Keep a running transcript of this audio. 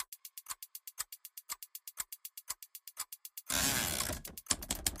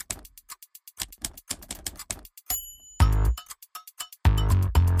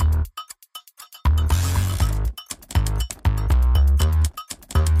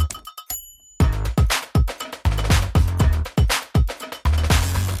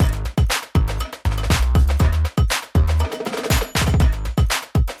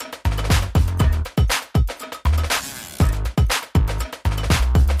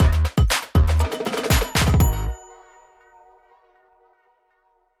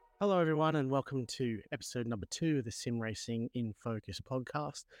Hello, everyone, and welcome to episode number 2 of the Sim Racing in Focus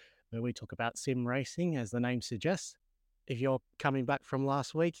podcast, where we talk about sim racing, as the name suggests. If you're coming back from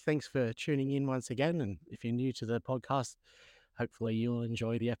last week, thanks for tuning in once again. And if you're new to the podcast, hopefully you'll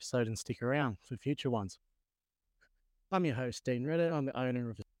enjoy the episode and stick around for future ones. I'm your host, Dean Redder. I'm the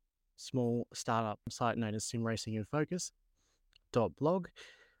owner of a small startup site known as Sim Racing in Focus .blog,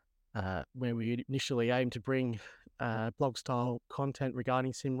 where we initially aim to bring blog style content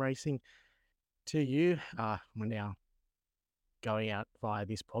regarding sim racing to you. We're now going out via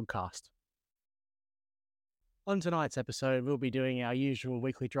this podcast. On tonight's episode, we'll be doing our usual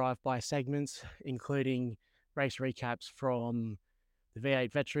weekly drive-by segments, including race recaps from the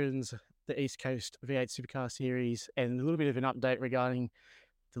V8 Veterans, the East Coast V8 Supercar Series, and a little bit of an update regarding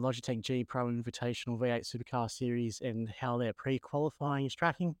the Logitech G Pro Invitational V8 Supercar Series and how their pre-qualifying is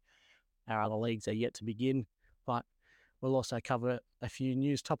tracking. Our other leagues are yet to begin, but we'll also cover a few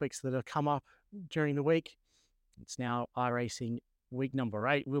news topics that have come up during the week. It's now iRacing week number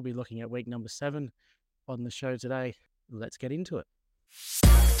 8. We'll be looking at week number 7 on the show today. Let's get into it.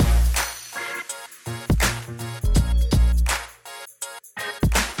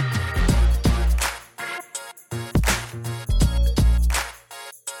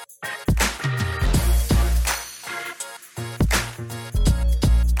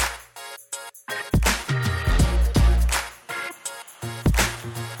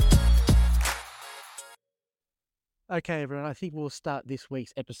 Okay, everyone, I think we'll start this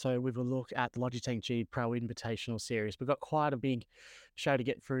week's episode with a look at the Logitech G Pro Invitational Series. We've got quite a big show to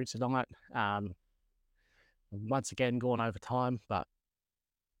get through tonight. Once again, going over time, but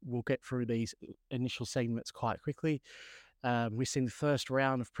we'll get through these initial segments quite quickly. We've seen the first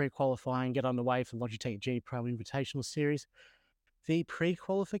round of pre-qualifying get underway for the Logitech G Pro Invitational Series. The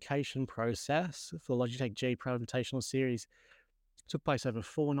pre-qualification process for the Logitech G Pro Invitational Series took place over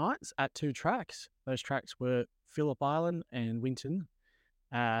 4 nights at 2 tracks. Those tracks were Phillip Island and Winton,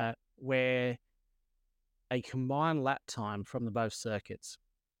 where a combined lap time from the both circuits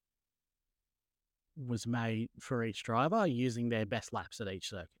was made for each driver using their best laps at each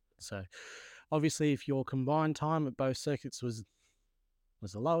circuit. So obviously, if your combined time at both circuits was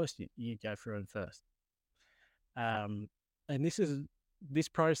the lowest, you go through it first. And this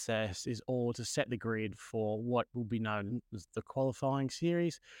process is all to set the grid for what will be known as the qualifying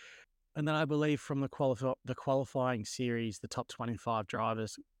series. And then I believe from the qualifying series, the top 25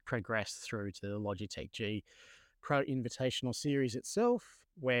 drivers progress through to the Logitech G Pro Invitational Series itself,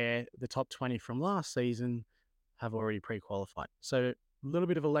 where the top 20 from last season have already pre-qualified. So a little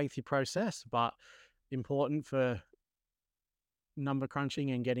bit of a lengthy process, but important for number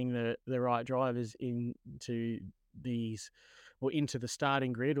crunching and getting the right drivers into the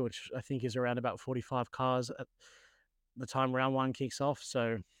starting grid, which I think is around about 45 cars at the time round 1 kicks off.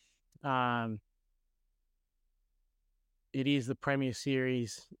 So it is the Premier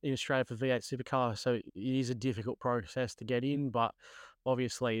Series in Australia for V8 Supercar, so it is a difficult process to get in, but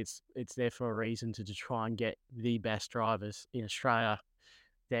obviously it's there for a reason to try and get the best drivers in Australia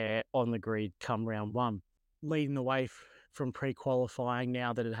there on the grid come round 1. Leading the way from pre-qualifying,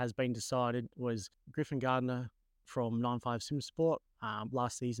 now that it has been decided, was Griffin Gardner from 95 Sim Sport,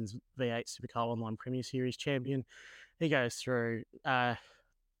 last season's V8 Supercar Online Premier Series champion. He goes through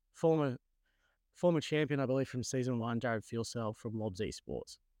former champion, I believe, from season 1, Jared Fieldcell from Lobs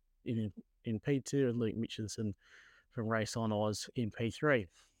Esports in P2, and Luke Mitchelson from Race on Oz in P3.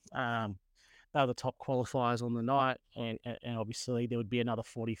 They were the top qualifiers on the night, and obviously there would be another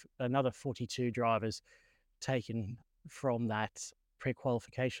 42 drivers taken from that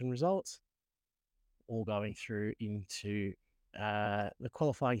pre-qualification results, all going through into the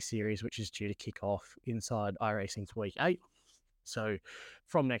qualifying series, which is due to kick off inside iRacing's week 8. So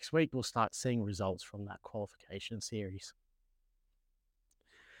from next week, we'll start seeing results from that qualification series.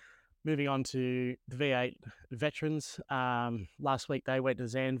 Moving on to the V8 Veterans. Last week, they went to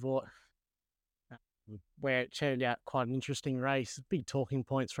Zandvoort, where it turned out quite an interesting race. Big talking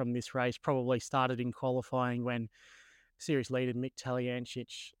points from this race probably started in qualifying when series leader Mick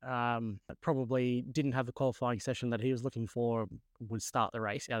Taliancic probably didn't have the qualifying session that he was looking for, would start the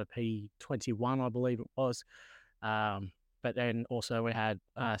race out of P21, I believe it was. But then also we had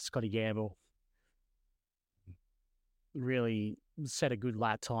Scotty Gamble really set a good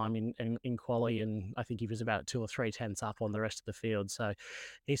lap time in quali, and I think he was about 2 or 3 tenths up on the rest of the field. So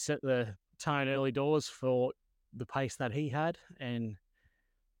he set the tone early doors for the pace that he had, and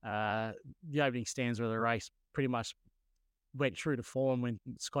the opening stanza of the race pretty much went true to form when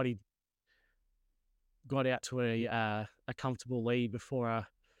Scotty got out to a comfortable lead before a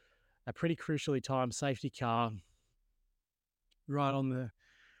pretty crucially timed safety car right on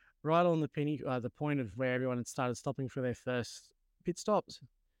right on the point of where everyone had started stopping for their first pit stops.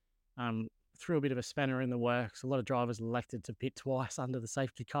 Threw a bit of a spanner in the works. A lot of drivers elected to pit twice under the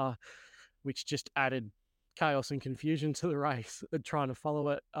safety car, which just added chaos and confusion to the race, trying to follow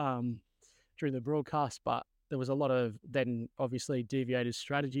it during the broadcast. But there was a lot of then obviously deviated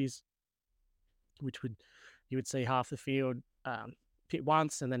strategies, which you would see half the field pit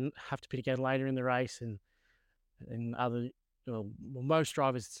once and then have to pit again later in the race, and other most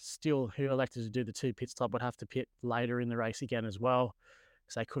drivers still who elected to do the 2 pit stop would have to pit later in the race again as well,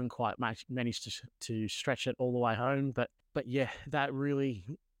 because they couldn't quite manage to stretch it all the way home. But yeah, that really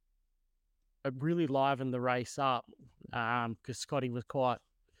livened the race up, because Scotty was quite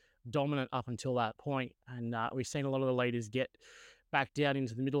dominant up until that point, and we've seen a lot of the leaders get back down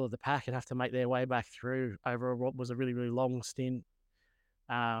into the middle of the pack and have to make their way back through over what was a really, really long stint.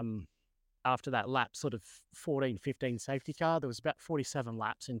 After that lap, sort of 14, 15 safety car, there was about 47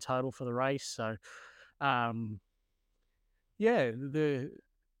 laps in total for the race. So, yeah,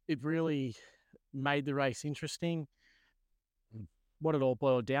 it really made the race interesting. What it all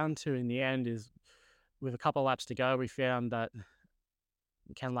boiled down to in the end is, with a couple of laps to go, we found that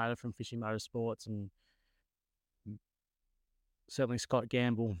Ken Lader from Fishing Motorsports and certainly Scott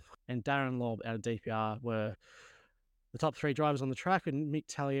Gamble and Darren Lobb out of DPR were the top 3 drivers on the track, and Mick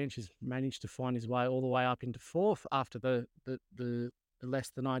Taliench has managed to find his way all the way up into 4th after the less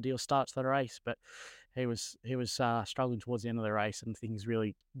than ideal start to the race. But he was struggling towards the end of the race, and things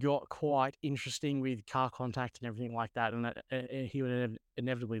really got quite interesting with car contact and everything like that, and he would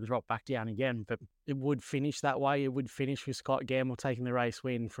inevitably drop back down again. But it would finish that way. It would finish with Scott Gamble taking the race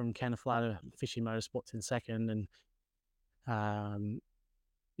win from Kenneth Latter Fishing Motorsports in second, and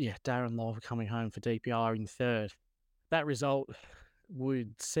Darren Lobb coming home for DPR in third. That result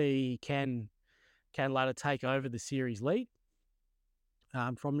would see Ken Latter take over the series lead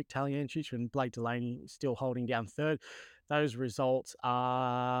from Mick Talienich, and Blake Delaney still holding down third. Those results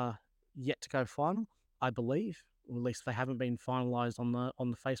are yet to go final, I believe, or at least they haven't been finalised on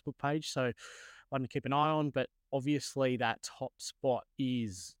the Facebook page. So one to keep an eye on. But obviously that top spot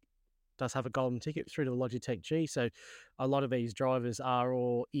does have a golden ticket through to the Logitech G. So a lot of these drivers are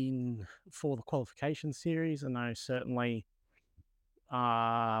all in for the qualification series. I know certainly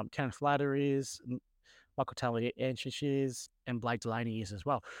Kenneth Latter is, Michael Talienich is, and Blake Delaney is as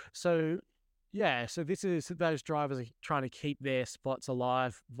well. So yeah, so this is those drivers are trying to keep their spots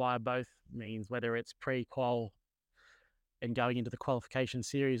alive via both means, whether it's pre-qual and going into the qualification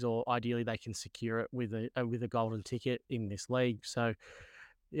series, or ideally they can secure it with a golden ticket in this league. So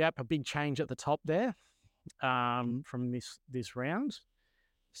yep, a big change at the top there from this round.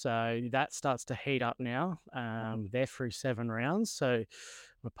 So that starts to heat up now. They're through 7 rounds. So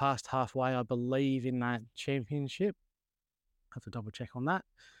we're past halfway, I believe, in that championship. I have to double check on that.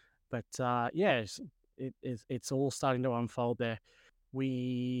 But it's all starting to unfold there.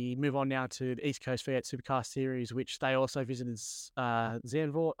 We move on now to the East Coast V8 Supercar Series, which they also visited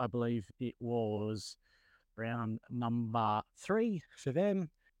Zandvoort. I believe it was round number 3 for them.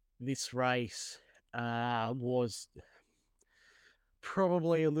 This race was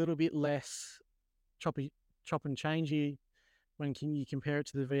probably a little bit less chop and changey when you compare it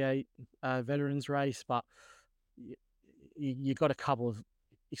to the V8 veterans race, but you got a couple of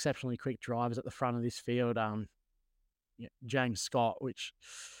exceptionally quick drivers at the front of this field. James Scott, which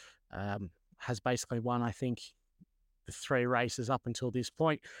has basically won, I think, the 3 races up until this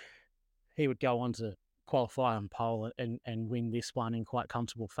point. He would go on to qualify on pole and win this one in quite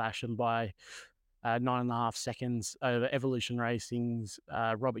comfortable fashion by 9.5 seconds over Evolution Racing's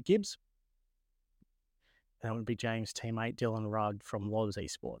Robert Gibbs. That would be James' teammate Dylan Rudd from Lobbs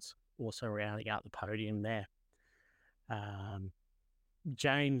Esports, also rounding out the podium there.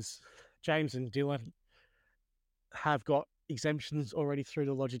 James and Dylan have got exemptions already through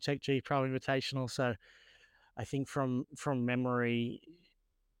the Logitech G Pro Invitational, so I think from memory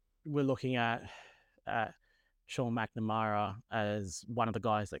we're looking at Sean McNamara as one of the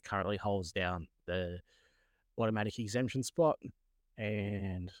guys that currently holds down the automatic exemption spot,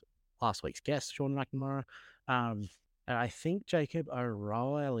 and last week's guest, Sean McNamara. And I think Jacob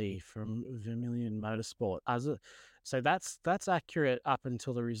O'Reilly from Vermilion Motorsport. So that's accurate up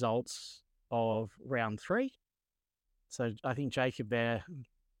until the results of round 3. So I think Jacob there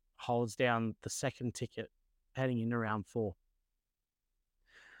holds down the second ticket heading into round 4.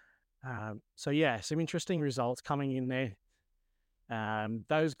 So yeah, some interesting results coming in there.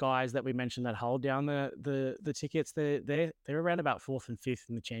 Those guys that we mentioned that hold down the tickets, they're around about 4th and 5th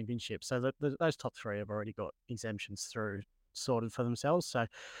in the championship. So those top 3 have already got exemptions through sorted for themselves. So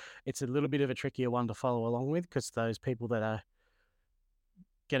it's a little bit of a trickier one to follow along with, because those people that are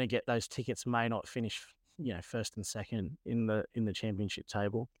going to get those tickets may not finish, first and second in the championship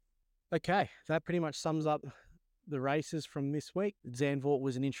table. Okay, that pretty much sums up the races from this week. Zandvoort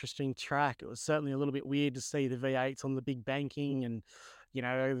was an interesting track. It was certainly a little bit weird to see the V8s on the big banking, and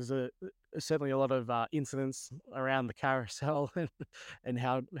there was certainly a lot of incidents around the carousel and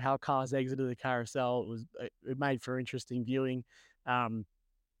how cars exited the carousel. It made for interesting viewing,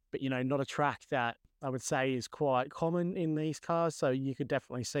 but not a track that I would say is quite common in these cars. So you could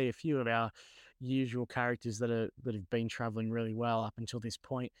definitely see a few of our usual characters that have been traveling really well up until this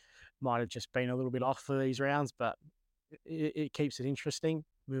point might have just been a little bit off for these rounds, but it keeps it interesting.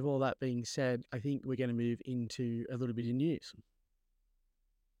 With all that being said, I think we're going to move into a little bit of news.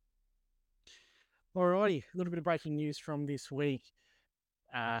 Alrighty, a little bit of breaking news from this week.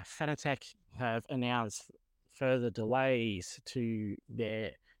 Fanatec have announced further delays to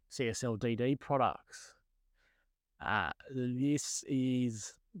their CSL/DD products. This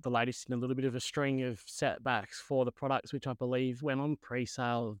is the latest in a little bit of a string of setbacks for the products, which I believe went on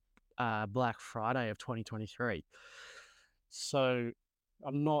pre-sale Black Friday of 2023. So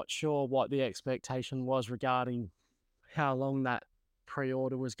I'm not sure what the expectation was regarding how long that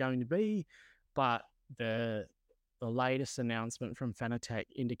pre-order was going to be, but the latest announcement from Fanatec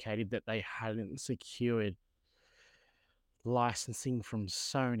indicated that they hadn't secured licensing from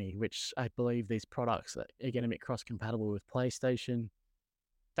Sony, which I believe these products are going to be cross-compatible with PlayStation.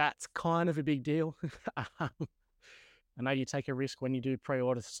 That's kind of a big deal. I know you take a risk when you do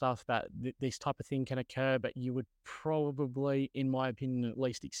pre-order stuff that this type of thing can occur, but you would probably, in my opinion, at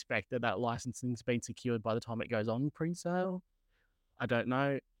least expect that licensing's been secured by the time it goes on pre-sale. I don't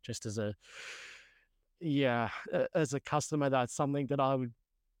know. Just as a customer, that's something that I would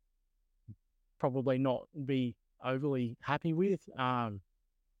probably not be overly happy with.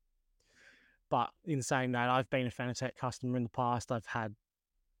 But in saying that, I've been a Fanatec customer in the past. I've had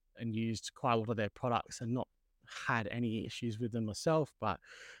and used quite a lot of their products and not had any issues with them myself, but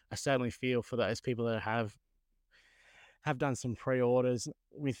I certainly feel for those people that have done some pre-orders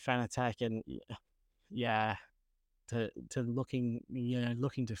with Fanatec, and to looking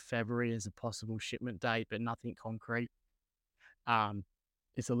to February as a possible shipment date, but nothing concrete.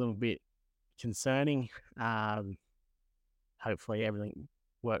 It's a little bit concerning. Hopefully everything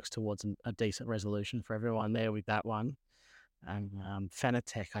works towards a decent resolution for everyone there with that one. And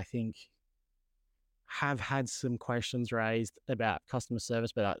Fanatec, I think, have had some questions raised about customer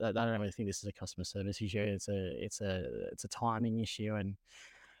service, but I don't really think this is a customer service issue. It's a timing issue, and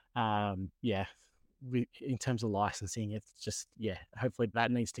in terms of licensing, it's just hopefully that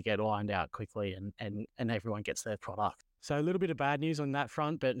needs to get ironed out quickly, and everyone gets their product. So a little bit of bad news on that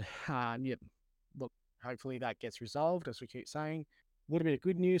front, but look, hopefully that gets resolved, as we keep saying. A little bit of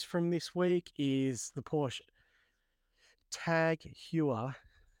good news from this week is the Porsche Tag Heuer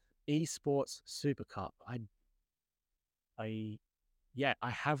Esports Super Cup. I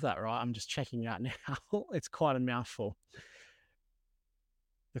have that right. I'm just checking out now. It's quite a mouthful.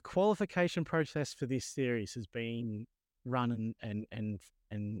 The qualification process for this series has been run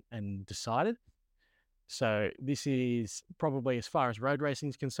and decided. So this is probably, as far as road racing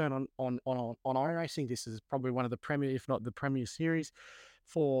is concerned, on iRacing, this is probably one of the premier, if not the premier series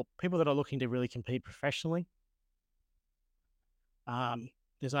for people that are looking to really compete professionally.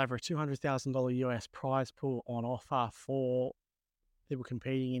 There's over a $200,000 US prize pool on offer for people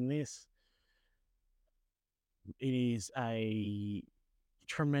competing in this. It is a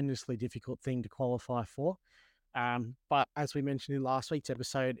tremendously difficult thing to qualify for. But as we mentioned in last week's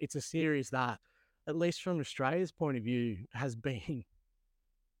episode, it's a series that, at least from Australia's point of view, has been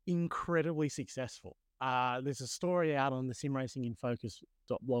incredibly successful. There's a story out on the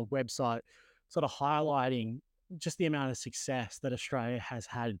simracinginfocus.blog website sort of highlighting just the amount of success that Australia has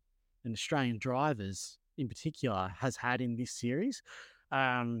had, and Australian drivers in particular has had in this series.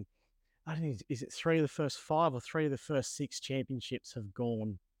 I don't think, is it 3 of the first 5 or 3 of the first 6 championships have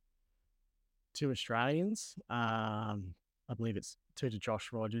gone to Australians. I believe it's 2 to Josh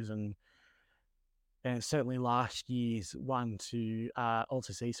Rogers, and certainly last year's one to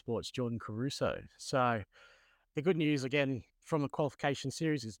Altus Esports, Jordan Caruso. So the good news, again, from the qualification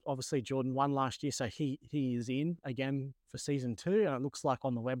series is obviously Jordan won last year, so he is in again for season 2, and it looks like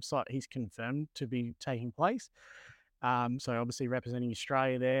on the website he's confirmed to be taking place. So obviously representing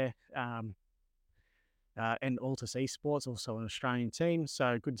Australia there, and Altus Esports, also an Australian team.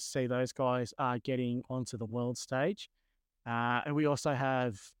 So good to see those guys are getting onto the world stage. And we also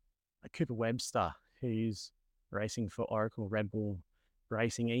have Cooper Webster, who's racing for Oracle Red Bull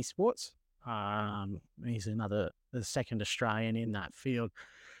Racing Esports. He's the second Australian in that field.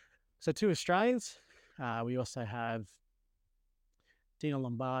 So 2 Australians. We also have Dina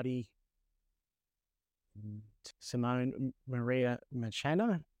Lombardi, Simone Maria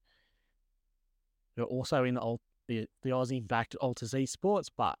Machado. Who are also in the Aussie-backed Alta Z Sports,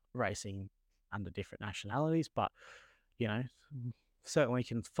 but racing under different nationalities. But, certainly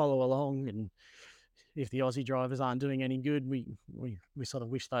can follow along. And if the Aussie drivers aren't doing any good, we sort of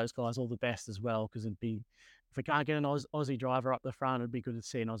wish those guys all the best as well, because it'd be, if we can't get an Aussie driver up the front, it'd be good to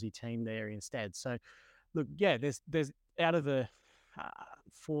see an Aussie team there instead. So, look, yeah, there's out of the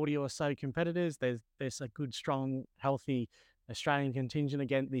 40 or so competitors, there's a good, strong, healthy Australian contingent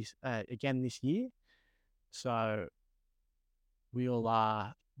again this year. So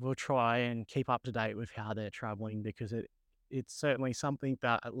we'll try and keep up to date with how they're traveling, because it's certainly something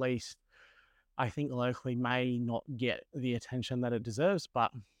that at least I think locally may not get the attention that it deserves.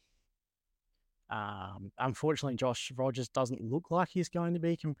 But unfortunately, Josh Rogers doesn't look like he's going to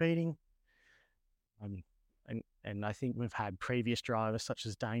be competing. And I think we've had previous drivers such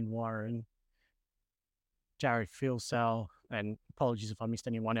as Dane Warren, Jared Filsell, and apologies if I missed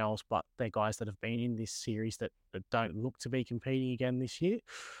anyone else, but they're guys that have been in this series that don't look to be competing again this year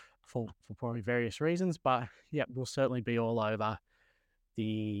for probably various reasons. But yeah, we'll certainly be all over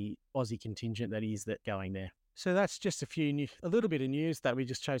the Aussie contingent that is going there. So that's just a little bit of news that we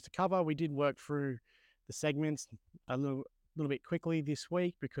just chose to cover. We did work through the segments a little bit quickly this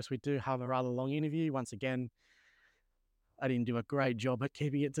week because we do have a rather long interview. Once again, I didn't do a great job at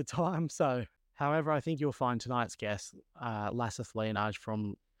keeping it to time. So, however, I think you'll find tonight's guest, Lasith Liyanage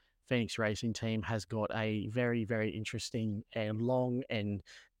from Phoenix Racing Team, has got a very, very interesting and long and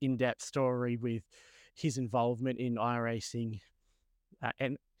in-depth story with his involvement in iRacing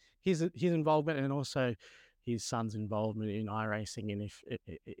and his involvement, and also his son's involvement in iRacing. And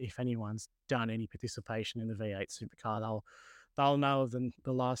if anyone's done any participation in the V8 Supercar, they'll know of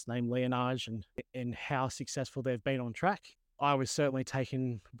the last name Liyanage and how successful they've been on track. I was certainly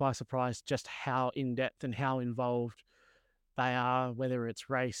taken by surprise just how in-depth and how involved they are, whether it's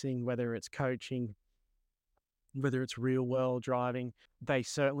racing, whether it's coaching, whether it's real-world driving. They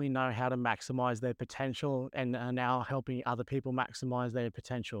certainly know how to maximize their potential and are now helping other people maximize their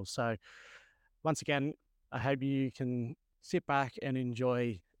potential. So once again, I hope you can sit back and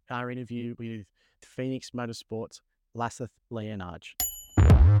enjoy our interview with Phoenix Motorsports' Lasith Liyanage.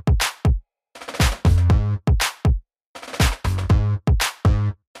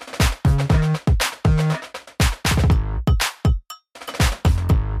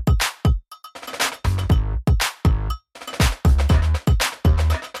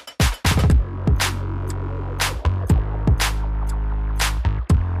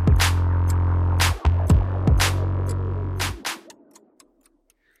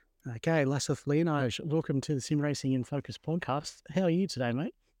 Okay, Lasith Liyanage, welcome to the Sim Racing in Focus podcast. How are you today,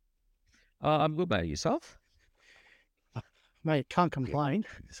 mate? I'm good, mate. Yourself? Mate, can't complain.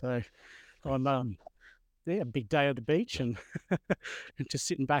 So I'm a big day at the beach and just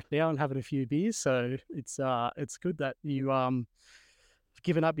sitting back now and having a few beers. So it's good that you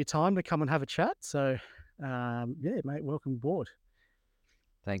given up your time to come and have a chat. So mate, welcome aboard.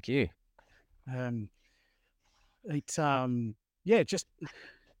 Thank you. Just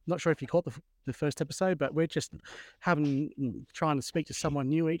not sure if you caught the first episode, but we're just trying to speak to someone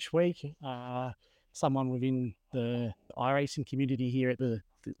new each week, someone within the iRacing community here at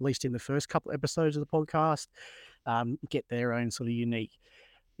least in the first couple episodes of the podcast, get their own sort of unique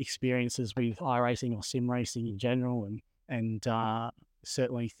experiences with iRacing or sim racing in general, and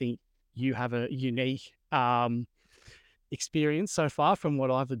certainly think you have a unique experience so far from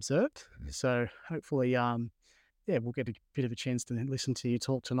what I've observed. So hopefully, we'll get a bit of a chance to listen to you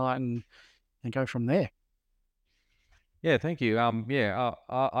talk tonight and go from there. Yeah, thank you.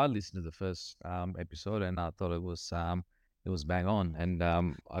 I listened to the first episode and I thought it was bang on, and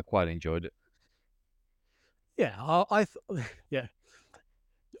I quite enjoyed it. Yeah,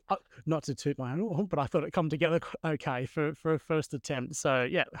 not to toot my own horn, but I thought it come together okay for a first attempt. So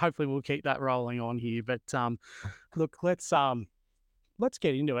yeah, hopefully we'll keep that rolling on here. But look, let's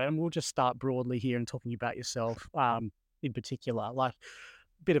get into it, and we'll just start broadly here and talking about yourself in particular, like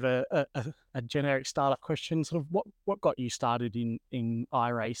a bit of a generic startup question, sort of what got you started in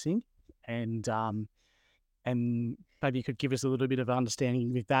iRacing, and maybe you could give us a little bit of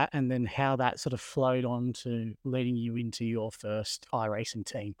understanding with that, and then how that sort of flowed on to leading you into your first iRacing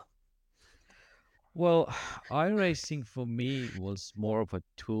team. Well, iRacing for me was more of a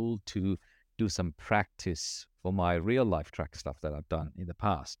tool to do some practice for my real life track stuff that I've done in the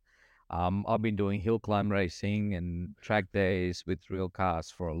past. I've been doing hill climb racing and track days with real cars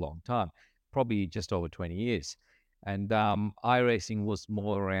for a long time, probably just over 20 years. And iRacing was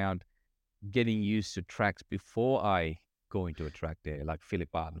more around getting used to tracks before I going to a track there, like Phillip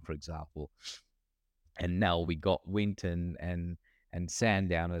Island, for example. And now we got Winton and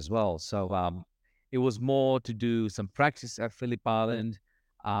Sandown as well. So it was more to do some practice at Phillip Island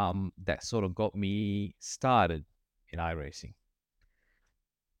that sort of got me started in iRacing.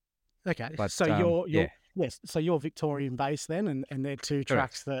 Okay, But so yeah, you're yes, so you're Victorian based then, and they're two correct,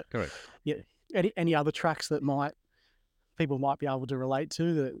 tracks that, correct. yeah. Any other tracks that people might be able to relate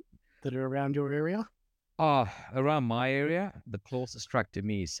to that are around your area? Around my area, the closest track to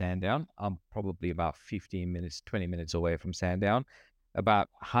me is Sandown. I'm probably about 15 minutes, 20 minutes away from Sandown, about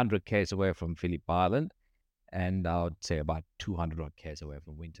 100 k's away from Phillip Island, and I would say about 200 odd k's away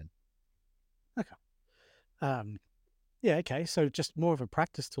from Winton. Okay. Um, yeah, okay. So just more of a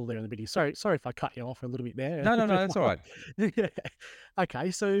practice tool there in the beginning. Sorry if I cut you off a little bit there. No, no, no, that's all right. Yeah. Okay,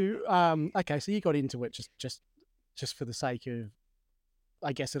 so so you got into it just for the sake of,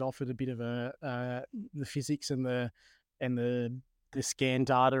 I guess it offered a bit of the physics and the scan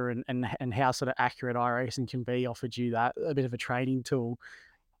data and how sort of accurate iRacing can be offered you that a bit of a training tool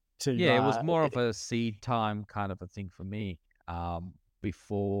to Yeah, it was more of a seed time kind of a thing for me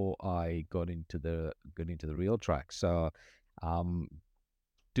before I got into the real track. So um,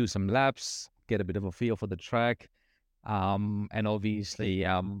 do some laps, get a bit of a feel for the track, and obviously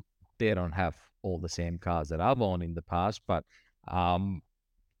they don't have all the same cars that I've owned in the past, but um,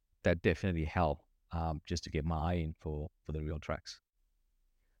 that definitely helped just to get my eye in for the real tracks.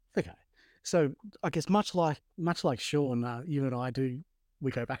 Okay, so I guess much like Sean, you and I we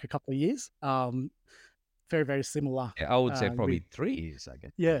go back a couple of years. Very similar. Yeah, I would say With probably 3 years, I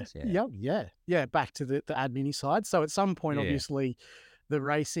Yeah, guess. Yeah, yeah. Back to the admin side. So at some point, yeah, obviously, the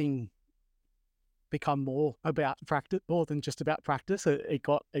racing become more about practice, more than just about practice. It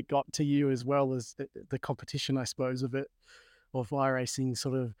got to you as well as the competition, I suppose, of iRacing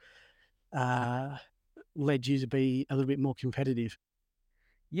sort of uh, led you to be a little bit more competitive.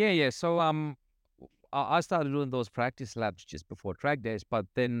 yeah. So I started doing those practice laps just before track days, but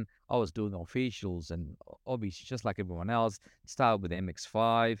then I was doing officials and obviously just like everyone else, started with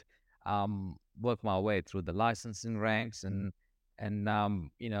MX5, worked my way through the licensing ranks and then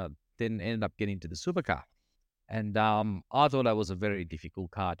ended up getting to the supercar. And I thought that was a very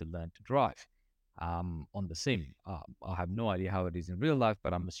difficult car to learn to drive on the sim. I have no idea how it is in real life,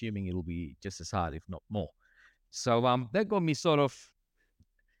 but I'm assuming it'll be just as hard, if not more. So that got me sort of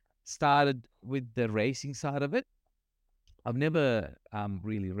started with the racing side of it. I've never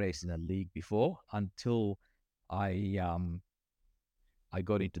really raced in a league before until I I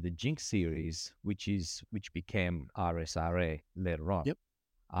got into the Jinx series, which became RSRA later on. Yep.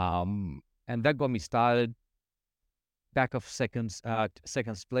 And that got me started back of second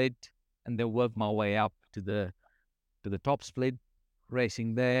split, and then worked my way up to the top split,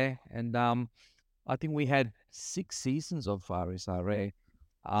 racing there. And I think we had 6 seasons of RSRA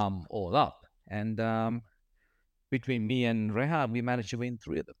all up, and between me and Rehan, we managed to win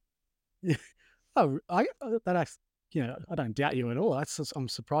 3 of them. Yeah. Oh, that I don't doubt you at all. I'm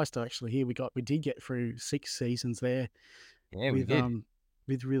surprised to actually hear we did get through 6 seasons there Yeah, we with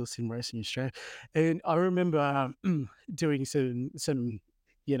did. Real Sim Racing Australia, and I remember doing some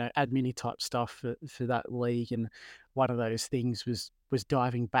admin type stuff for that league, and one of those things was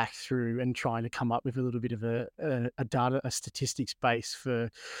diving back through and trying to come up with a little bit of a statistics base for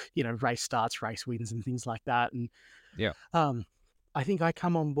race starts, race wins, and things like that, and Yeah. um, I think I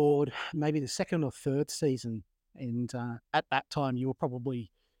come on board maybe the second or third season, and at that time you were probably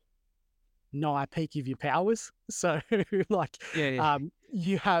nigh peak of your powers. So like, Yeah,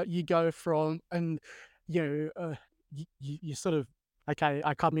 yeah. you go from and you sort of, okay,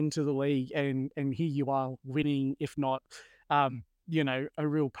 I come into the league and here you are winning, if not a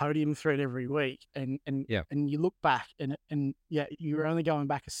real podium threat every week, Yeah. and you look back and yeah, you're only going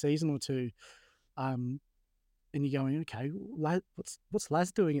back a season or two. And you're going, okay, what's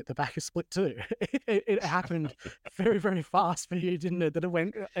Laz doing at the back of split two? It happened very, very fast for you, didn't it? That it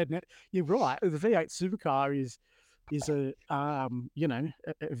went, you're right. The V8 supercar is a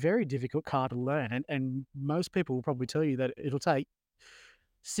very difficult car to learn, and most people will probably tell you that it'll take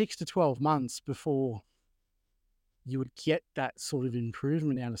 6 to 12 months before you would get that sort of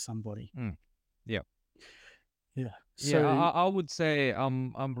improvement out of somebody. Mm. Yeah. Yeah. Yeah, So I would say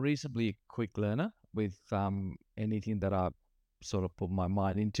I'm reasonably a quick learner with anything that I sort of put my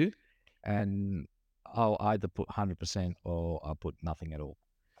mind into, and I'll either put 100% or I'll put nothing at all.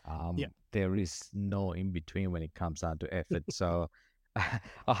 yeah. There is no in between when it comes down to effort. So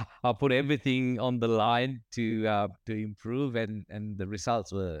I'll put everything on the line to improve, and the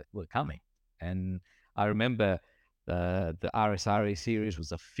results were coming. And I remember the RSRA series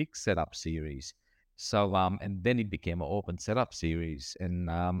was a fixed setup series. So and then it became an open setup series, and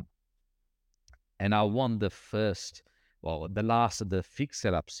I won the last of the fixed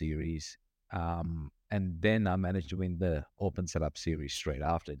setup series. And then I managed to win the open setup series straight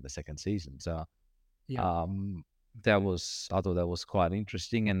after in the second season. So Yeah. um, I thought that was quite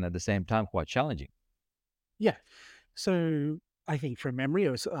interesting and at the same time quite challenging. Yeah. So I think from memory,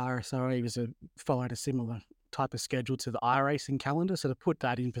 it was RSRA followed a similar type of schedule to the iRacing calendar. So to put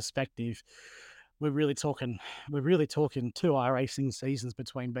that in perspective, we're really talking two iRacing seasons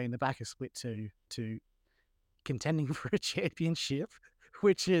between being the backer split to contending for a championship,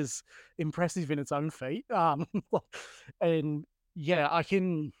 which is impressive in its own feat. And yeah, I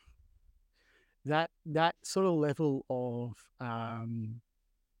can that sort of level of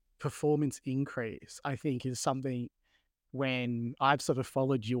performance increase, I think, is something when I've sort of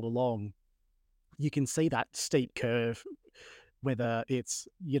followed you along, you can see that steep curve, whether it's,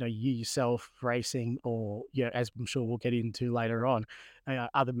 you yourself racing or, as I'm sure we'll get into later on,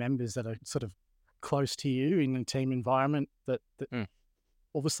 other members that are sort of close to you in a team environment that Mm.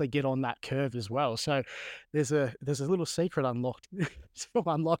 obviously get on that curve as well. So there's a little secret unlocked to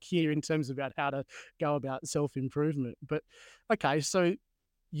unlock here in terms of about how to go about self-improvement. But okay, so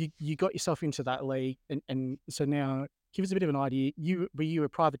you got yourself into that league, and so now give us a bit of an idea. Were you a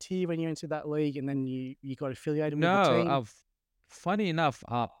privateer when you entered that league, and then you got affiliated with the No, team? funny enough,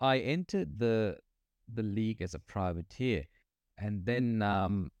 I entered the league as a privateer, and then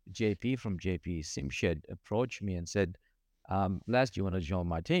JP from JP Simshed approached me and said, "Les, do you want to join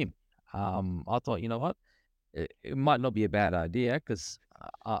my team?" I thought, you know what, it might not be a bad idea because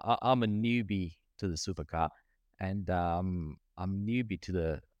I'm a newbie to the supercar, and I'm newbie to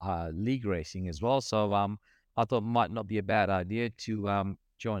the league racing as well. So I thought it might not be a bad idea to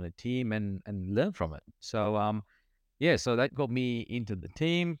join a team and learn from it. So yeah, so that got me into the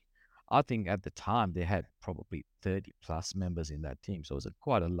team. I think at the time they had probably 30 plus members in that team. So it was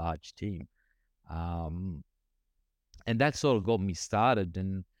quite a large team. Um, and that sort of got me started,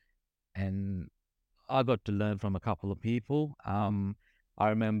 and I got to learn from a couple of people. I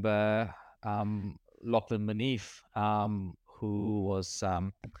remember Lachlan Manif, who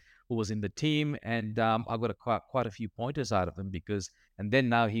was in the team, and I got quite a few pointers out of him and then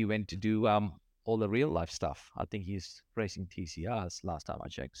now he went to do all the real life stuff. I think he's racing TCRs last time I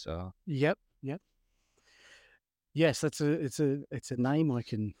checked. So Yep, yep. Yes, it's a name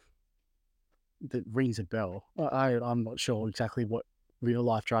that rings a bell. I'm not sure exactly what real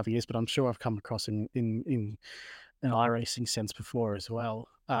life driving is, but I'm sure I've come across in an iRacing sense before as well,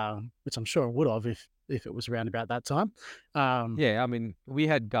 which I'm sure I would have if it was around about that time. Um, yeah, I mean, we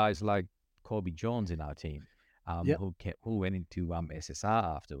had guys like Corby Jones in our team, yep, who went into SSR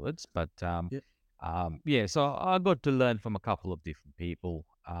afterwards. But yep. yeah, so I got to learn from a couple of different people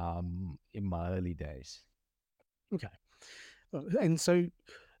in my early days. Okay. And so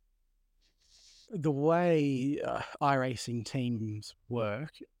the way iRacing teams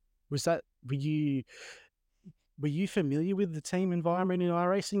work was that were you familiar with the team environment in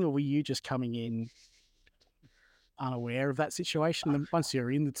iRacing, or were you just coming in unaware of that situation? And once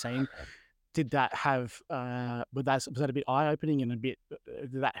you're in the team, did that have was that a bit eye opening and a bit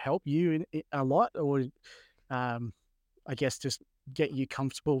did that help you in a lot, or I guess just get you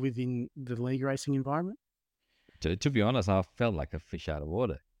comfortable within the league racing environment? To be honest, I felt like a fish out of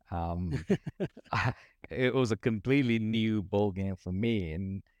water. Um, it was a completely new ball game for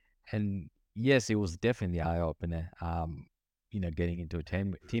me, and yes, it was definitely eye opener. Getting into a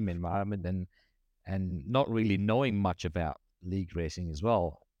team environment and not really knowing much about league racing as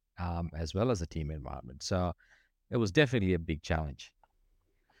well as a team environment. So it was definitely a big challenge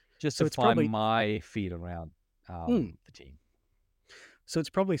just to So it's find probably my feet around mm, the team. so it's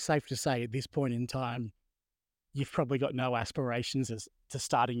probably safe to say at this point in time you've probably got no aspirations as to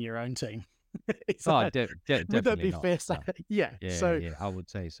starting your own team. Is Oh, that would that definitely be not. fair? Say No. yeah. Yeah, So yeah, I would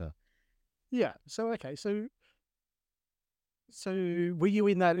say so. yeah. So okay. So were you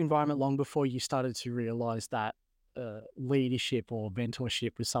in that environment long before you started to realize that leadership or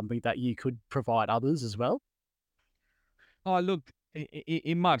mentorship was something that you could provide others as well? Oh, look,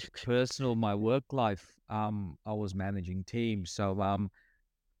 in my work life, I was managing teams, so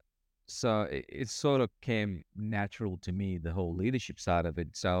it sort of came natural to me, the whole leadership side of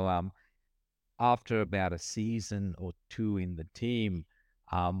it. So, after about a season or two in the team,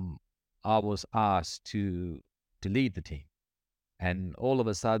 um, I was asked to lead the team, and all of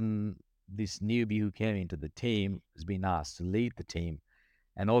a sudden, this newbie who came into the team has been asked to lead the team,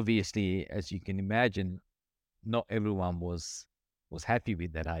 and obviously, as you can imagine, not everyone was happy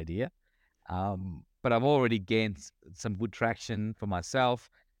with that idea. But I've already gained some good traction for myself.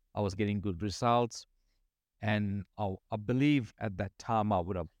 I was getting good results. And I believe at that time I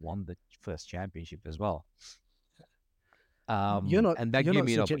would have won the first championship as well. And that you're gave not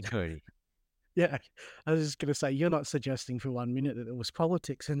me an suggesting. opportunity. Yeah, I was just going to say you're not suggesting for 1 minute that there was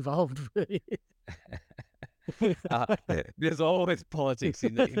politics involved. There's always politics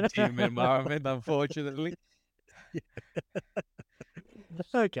in the team environment, unfortunately.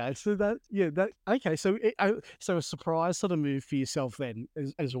 Okay, so okay, so so a surprise sort of move for yourself then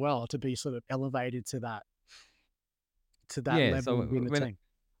as well to be sort of elevated to that Yeah. level So within the when team.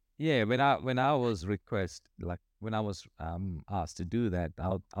 when I was when I was asked to do that,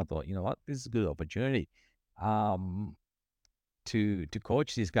 I thought, you know what, this is a good opportunity um to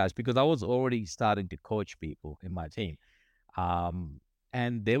coach these guys, because I was already starting to coach people in my team. Um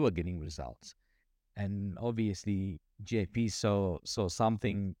and they were getting results. And obviously JP saw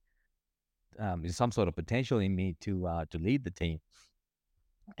something, some sort of potential in me to lead the team.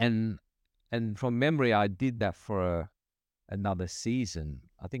 And from memory, I did that for another season.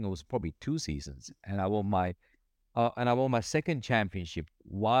 I think it was probably 2 seasons, and I won my second championship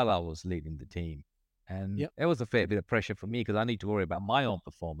while I was leading the team. And Yep, it was a fair bit of pressure for me because I need to worry about my own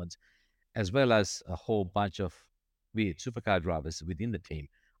performance as well as a whole bunch of weird supercar drivers within the team.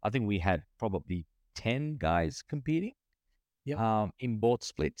 I think we had probably 10 guys competing yep. in both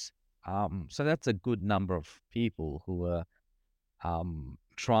splits. So that's a good number of people who were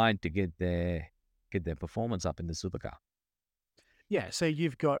trying to get their performance up in the supercar. Yeah, so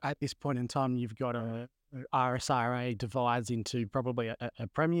you've got at this point in time, you've got a RSRA divides into probably a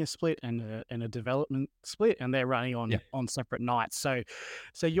premier split and a development split, and they're running Yeah, on separate nights. So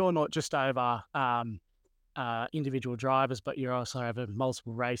you're not just over individual drivers, but you're also over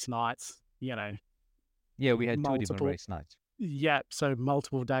multiple race nights. yeah, we had two different Multiple. race nights. Yeah, so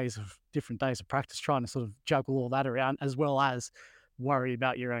multiple days of different days of practice, trying to sort of juggle all that around, as well as worry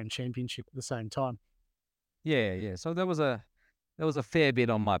about your own championship at the same time. Yeah, yeah. So there was a fair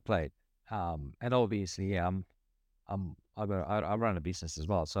bit on my plate, and obviously, I run a business as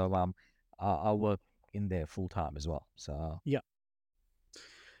well, so I work in there full time as well. So Yeah,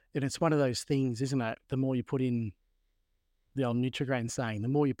 and it's one of those things, isn't it? The more you put in, the old Nutrigrain saying, the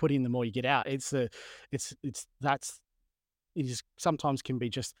more you put in, the more you get out. It's that's it is sometimes can be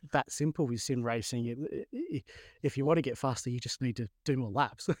just that simple with sim racing. If you want to get faster, you just need to do more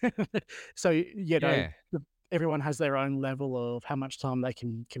laps. So yeah, everyone has their own level of how much time they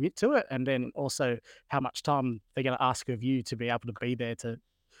can commit to it, and then also how much time they're going to ask of you to be able to be there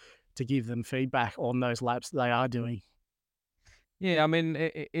to give them feedback on those laps they are doing. yeah. I mean,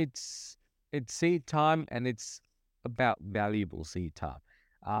 it's seed time, and it's about valuable seed time.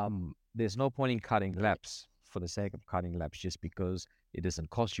 There's no point in cutting laps for the sake of cutting laps just because it doesn't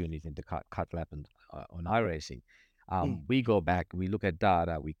cost you anything to cut lap on iRacing. Mm. We go back, we look at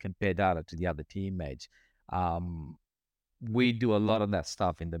data, we compare data to the other teammates. Um, we do a lot of that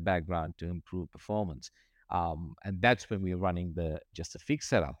stuff in the background to improve performance. And that's when we're running just a fixed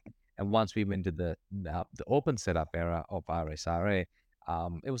setup. And once we went to the open setup era of RSRA,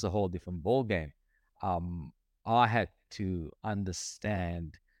 it was a whole different ball game. Um, I had to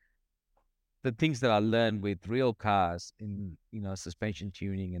understand the things that I learned with real cars in suspension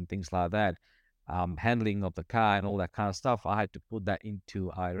tuning and things like that, handling of the car and all that kind of stuff. I had to put that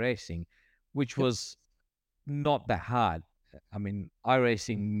into iRacing, which Yep. was not that hard. I mean,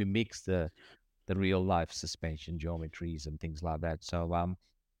 iRacing mimics the real life suspension geometries and things like that. So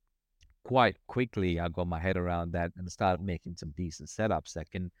quite quickly I got my head around that and started making some decent setups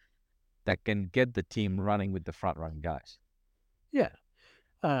that can get the team running with the front running guys. Yeah.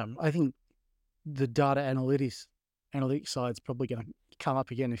 I think the data analytics side is probably going to come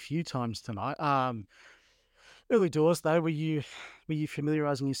up again a few times tonight. Early doors though, were you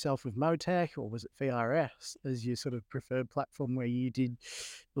familiarizing yourself with Motec, or was it VRS as your sort of preferred platform where you did?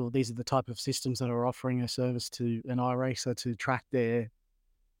 Well, these are the type of systems that are offering a service to an iRacer to track their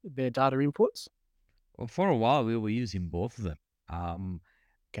data inputs. Well, for a while we were using both of them. Um,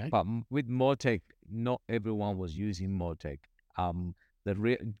 Okay. but with Motec, not everyone was using Motec. Um,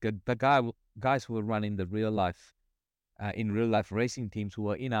 the guys who were running the real life in real life racing teams who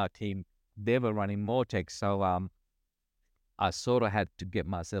were in our team, they were running Motec. So I sort of had to get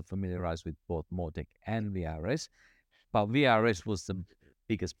myself familiarized with both Motec and VRS. But VRS was the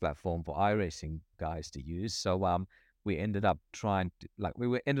biggest platform for iRacing guys to use. So we ended up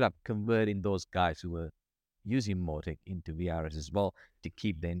ended up converting those guys who were using Motec into VRS as well to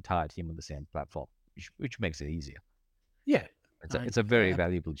keep the entire team on the same platform, which makes it easier. Yeah. It's a very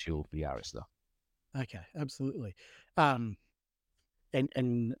valuable tool, VRS though. Okay. Absolutely. Um,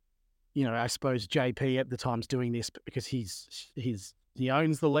 and I suppose JP at the time's doing this because he's he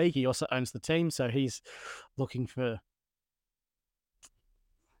owns the league. He also owns the team, so he's looking for,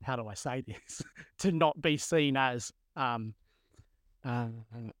 how do I say this, to not be seen as uh,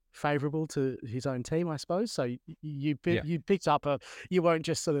 favourable to his own team, I suppose. So Yeah. you picked up a, you weren't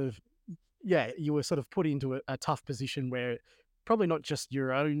just sort of, yeah, you were sort of put into a tough position where probably not just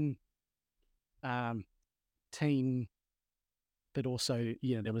your own um, team, but also,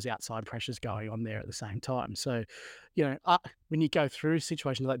 there was outside pressures going on there at the same time. So, when you go through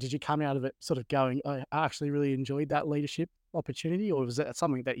situations like, did you come out of it sort of going, I actually really enjoyed that leadership opportunity, or was that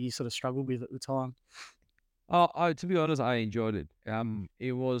something that you sort of struggled with at the time? To be honest, I enjoyed it.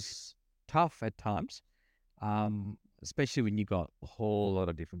 It was tough at times, especially when you got a whole lot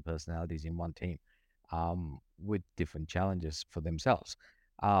of different personalities in one team, with different challenges for themselves.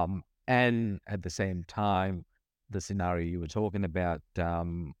 And at the same time, the scenario you were talking about,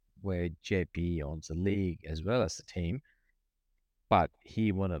 where JP owns the league as well as the team, but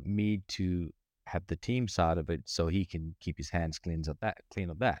he wanted me to have the team side of it so he can keep his hands clean of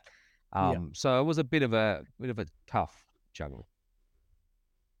that. Yeah. So it was a bit of a tough juggle.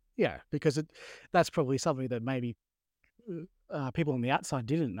 Yeah, because that's probably something that maybe people on the outside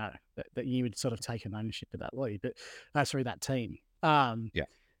didn't know, that you would sort of taken ownership of that league, but sorry, that team. Yeah.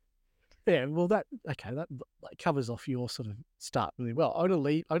 Yeah, well, that covers off your sort of start really well.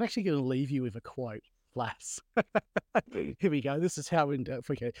 I'm actually going to leave you with a quote, Lass. Here we go. This is how in depth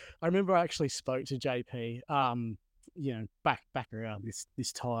we go. I remember I actually spoke to JP, back around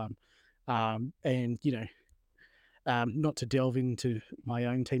this time, and not to delve into my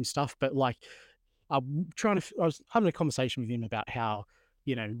own team stuff, but like I was having a conversation with him about how,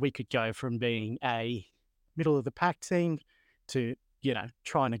 we could go from being a middle of the pack team to,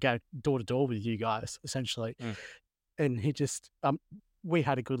 trying to go door to door with you guys essentially. Mm. And he just, we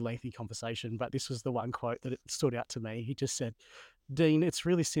had a good lengthy conversation, but this was the one quote that it stood out to me. He just said, Dean, it's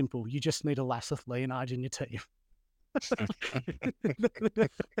really simple. You just need a Lasith Liyanage in your team.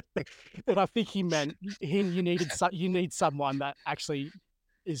 And I think he meant you need someone that actually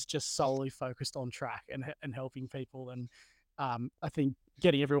is just solely focused on track and helping people. And I think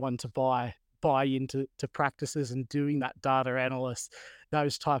getting everyone to buy into practices and doing that data analyst,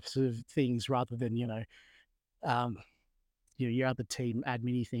 those types of things, rather than um, your other team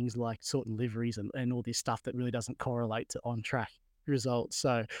admin things like sorting liveries and all this stuff that really doesn't correlate to on track results.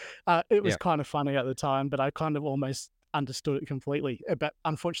 So it was Yeah. kind of funny at the time, but I kind of almost understood it completely. But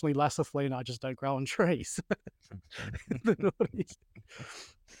unfortunately, Lasith and I just don't grow on trees. The naughties.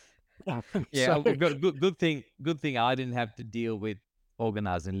 Yeah. So Good thing I didn't have to deal with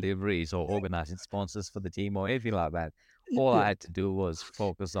organizing liveries or organizing sponsors for the team or anything like that. All I yeah, had to do was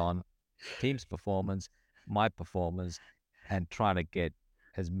focus on team's performance, my performance, and trying to get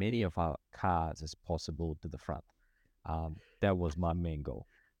as many of our cars as possible to the front. That was my main goal.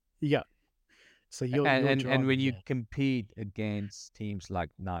 yeah. So And you're and and driving, when you yeah. compete against teams like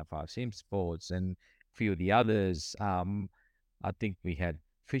 95 Sim Sports and a few of the others, I think we had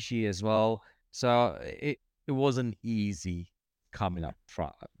Fishy as well. So it wasn't easy coming up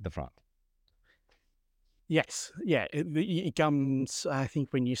the front. Yes, yeah. It comes, I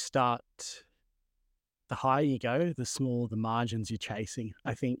think, when you start, the higher you go, the smaller the margins you're chasing,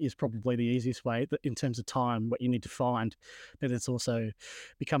 I think is probably the easiest way in terms of time, what you need to find. But it's also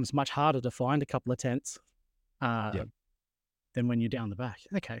becomes much harder to find a couple of tenths Yeah. uh, than when you're down the back.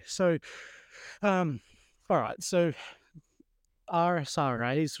 Okay, so, all right. So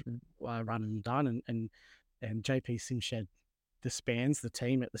RSRA's run and done, and JP Simshed disbands the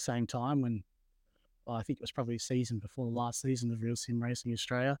team at the same time when, well, I think it was probably a season before the last season of Real Sim Racing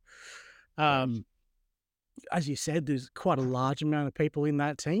Australia. Correct. Um, as you said, there's quite a large amount of people in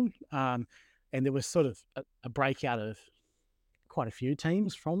that team. And there was sort of a breakout of quite a few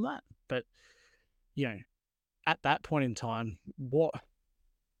teams from that. But, you know, at that point in time, what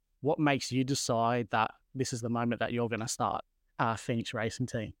makes you decide that this is the moment that you're going to start Phoenix Racing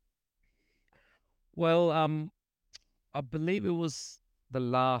Team? Well, I believe it was the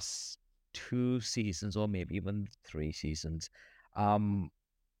last 2 seasons or maybe even 3 seasons. Um,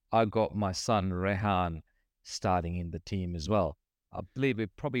 I got my son Rehan starting in the team as well. I believe it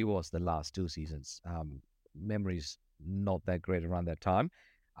probably was the last 2 seasons. Memory's not that great around that time.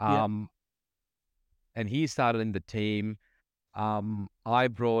 Yeah. Um, and he started in the team. I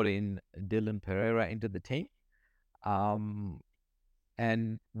brought in Dylan Pereira into the team. Um,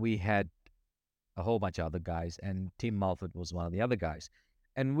 and we had a whole bunch of other guys, and Tim Mulford was one of the other guys.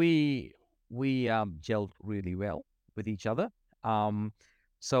 And we gelled really well with each other. Um,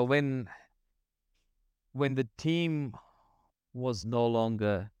 so when the team was no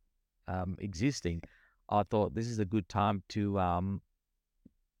longer existing, I thought this is a good time to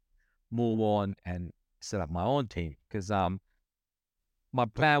move on and set up my own team because my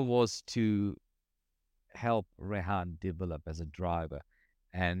plan was to help Rehan develop as a driver.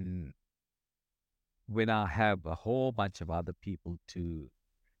 And when I have a whole bunch of other people to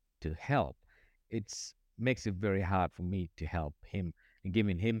help, it's makes it very hard for me to help him and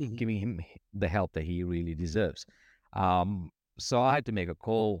Mhm. giving him the help that he really deserves. Um, so I had to make a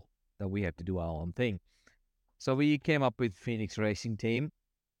call that we have to do our own thing. So we came up with Phoenix Racing Team,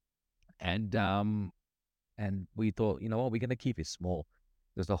 and we thought, you know what, we're gonna keep it small.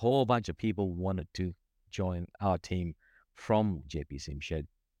 There's a whole bunch of people wanted to join our team from JP Simshed,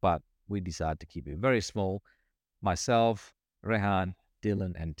 but we decided to keep it very small. Myself, Rehan,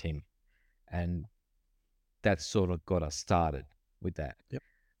 Dylan, and Tim, and that sort of got us started with that. Yep.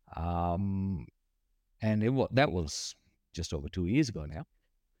 Um, and that was just over 2 years ago now,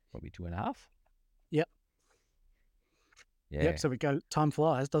 probably 2.5. Yep. Yep. Yeah, So we go. Time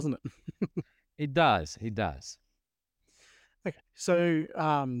flies, doesn't it? it does. It does. Okay. So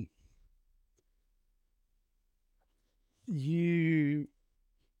you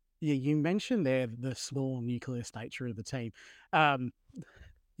you mentioned there the small nucleus nature of the team. Um,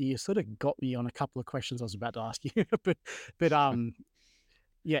 you sort of got me on a couple of questions I was about to ask you, but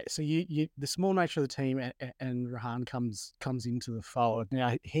yeah. So you the small nature of the team and Rahan comes into the fold.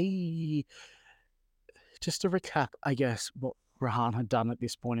 Now he, just to recap, I guess what Rahan had done at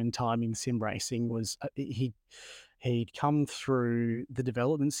this point in time in sim racing was he'd come through the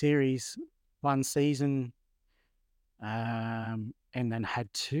development series one season, and then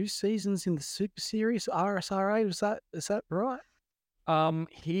had 2 seasons in the Super Series RSRA. Is that right?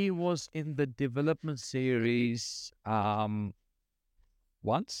 He was in the development series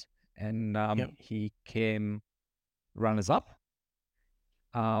once, and Yep. he came runners up.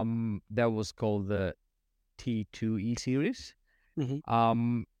 That was called the T2E series. Hmm.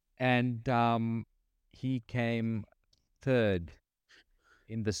 Um, and he came third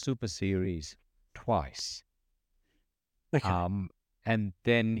in the Super Series twice. Okay. And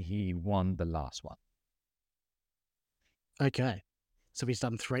then he won the last one. Okay. So he's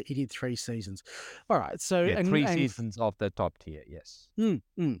done three. He did 3 seasons. All right. So Yeah, 3 seasons of the top tier. Yes.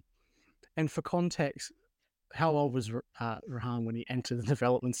 and for context, how old was Rahan when he entered the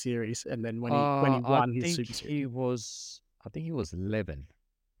development series, and then when he I won his think Super Series? he was. I think he was 11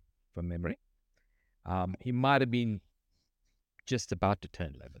 from memory. He might have been just about to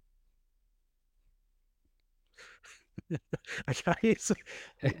turn 11. Okay. So,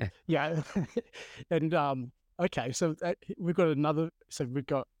 yeah. And okay. So we've got another. So we've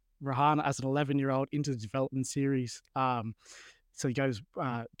got Rahan as an 11-year-old into the development series. So he goes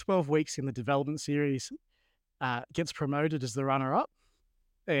 12 weeks in the development series, gets promoted as the runner-up,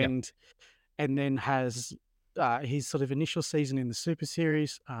 Yeah, and then has his sort of initial season in the Super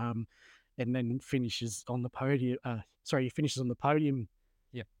Series, and then finishes on the podium. Sorry, he finishes on the podium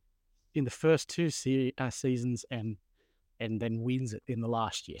yeah, in the first two seasons, and then wins it in the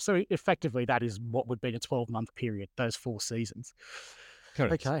last year. So effectively, that is what would be a 12-month period. Those 4 seasons.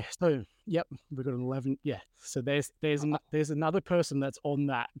 correct. Okay, so yep, we've got an 11. Yeah, so there's another person that's on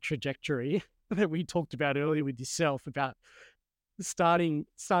that trajectory that we talked about earlier with yourself about starting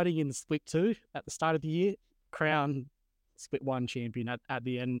in the split two at the start of the year, crown split one champion at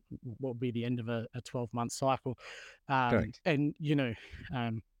the end, what will be the end of a 12-month cycle. Correct. And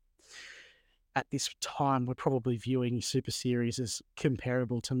at this time, we're probably viewing Super Series as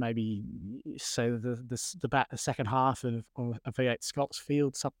comparable to maybe, say, the second half of a V8 Scots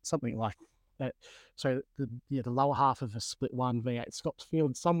Field, something like that. So the lower half of a split one V8 Scots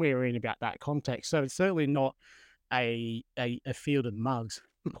Field, somewhere in about that context. So it's certainly not a field of mugs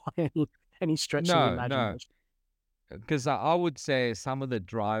by any stretch of the No, no, imagination. because I would say some of the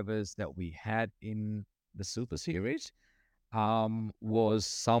drivers that we had in the Super Series was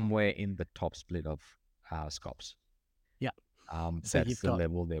somewhere in the top split of Scops. Yeah. So That's you've the got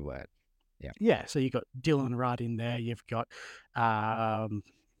level they were at. Yeah, so you've got Dylan Rudd in there. You've got um,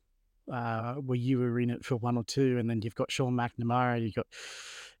 where you were in it for one or two, and then you've got Sean McNamara. You've got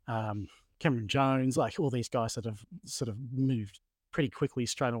Cameron Jones, like all these guys that have sort of moved pretty quickly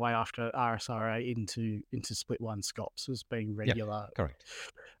straight away after RSRA into split one Scops as being yeah, correct.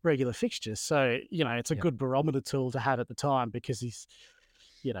 regular fixtures. So it's a Yeah, good barometer tool to have at the time, because he's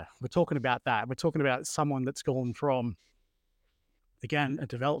we're talking about that. We're talking about someone that's gone from, again, a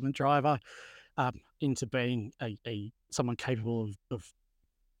development driver into being a someone capable of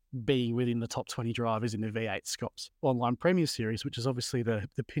being within the top 20 drivers in the V8 Scops Online Premier Series, which is obviously the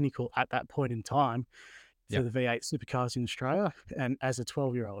pinnacle at that point in time yeah, for the V8 supercars in Australia, and as a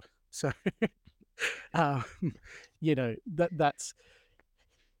 12-year-old. So, um, that's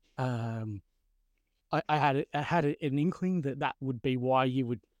um, I had an inkling that that would be why you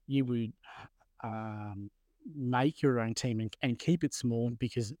would make your own team and keep it small,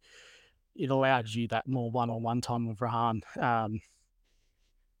 because it allowed you that more one-on-one time with Rahan.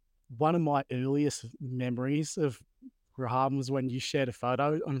 One of my earliest memories of Rahan was when you shared a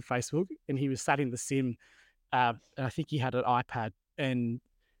photo on Facebook and he was sat in the sim. And I think he had an iPad, and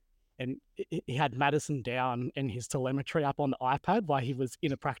he had Madison down and his telemetry up on the iPad while he was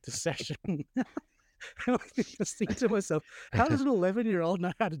in a practice session. I was just thinking to myself, how does an 11-year-old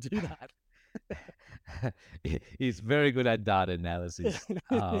know how to do that? He's very good at data analysis.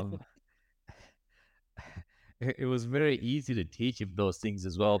 It was very easy to teach him those things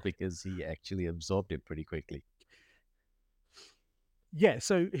as well because he actually absorbed it pretty quickly. Yeah,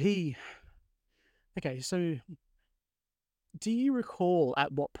 okay, so do you recall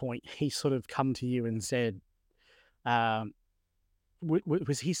at what point he sort of come to you and said, um,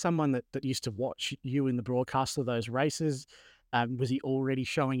 was he someone that used to watch you in the broadcast of those races? Was he already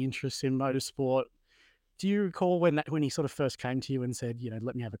showing interest in motorsport? Do you recall when he sort of first came to you and said,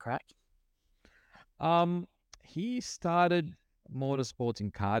 let me have a crack? Um, he started motorsports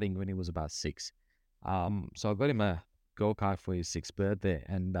and karting when he was about 6. So I got him a go-kart for his 6th birthday,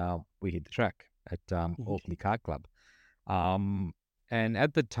 and we hit the track at Mhm. Auckland Kart Club. Um, and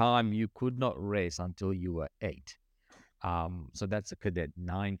at the time, you could not race until you were 8. So that's a cadet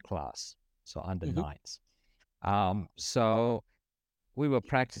 9 class, so under Mhm. nines. So we were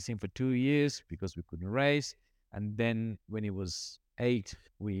practicing for 2 years because we couldn't race. And then when he was 8,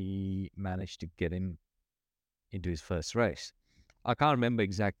 we managed to get him into his first race. I can't remember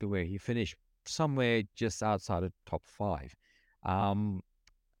exactly where he finished, somewhere just outside of top 5. Um,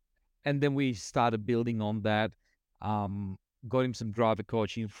 and then we started building on that. Um, got him some driver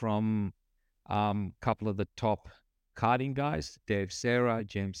coaching from a couple of the top karting guys, Dave Serra,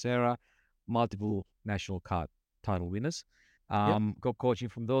 James Serra, multiple national kart title winners. Yep. Got coaching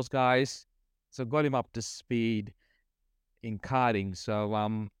from those guys. So got him up to speed in karting.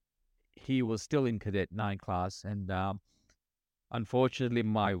 So he was still in cadet 9 class, and unfortunately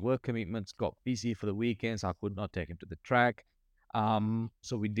my work commitments got busy for the weekends. I could not take him to the track.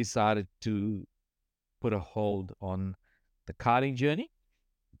 So we decided to put a hold on the karting journey,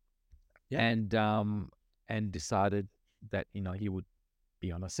 Yep. and decided that he would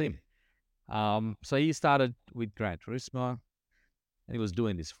be on a sim. So he started with Gran Turismo, and he was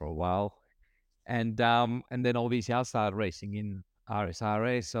doing this for a while, and then obviously I started racing in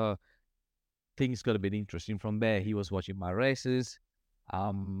RSRA. So things got a bit interesting from there. He was watching my races.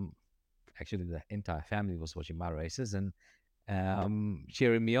 Um, Actually, the entire family was watching my races and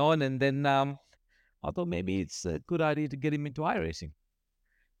cheering me on. And then I thought maybe it's a good idea to get him into iRacing.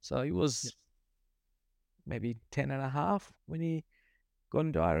 So he Yep. was maybe 10 and a half when he got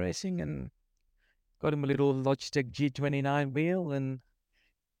into iRacing, and got him a little Logitech G29 wheel and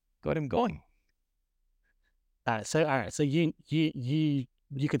got him going. All right. So you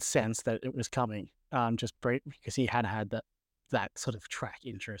could sense that it was coming, just because he had that sort of track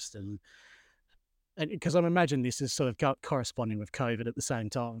interest, and because I'm imagining this is sort of corresponding with COVID at the same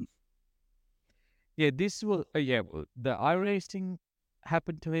time. Yeah, this was, the iRacing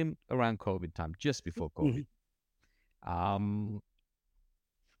happened to him around COVID time, just before COVID. Mhm. Um,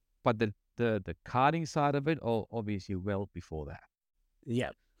 but the karting side of it, obviously, well before that.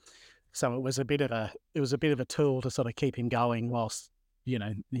 Yeah. So it was a bit of a tool to sort of keep him going whilst he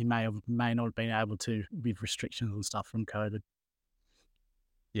may not have been able to with restrictions and stuff from COVID.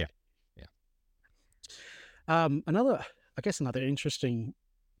 Yeah, yeah, Another interesting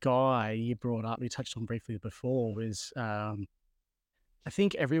guy you brought up, you touched on briefly before, was I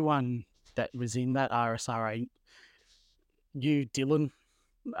think everyone that was in that RSRA knew Dylan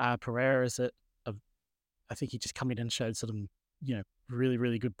Pereira as I think he just come in and showed sort of really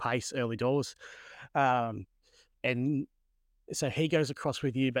really good pace early doors, um, and so he goes across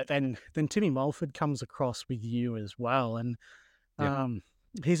with you, but then Timmy Mulford comes across with you as well, and yeah. um,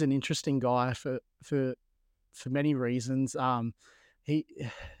 he's an interesting guy for many reasons. He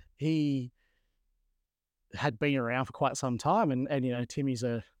he had been around for quite some time, and Timmy's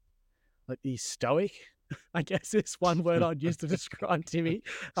he's stoic. I guess is one word I'd use to describe Timmy.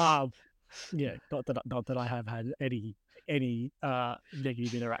 Um, not that I have had any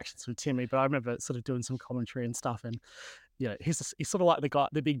negative interactions with Timmy, but I remember sort of doing some commentary and stuff, and he's sort of like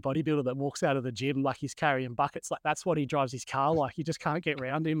the big bodybuilder that walks out of the gym like he's carrying buckets. Like that's what he drives his car like. You just can't get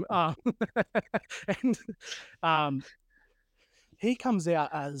around him. And um, he comes out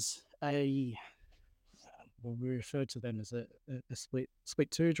as we referred to them as a split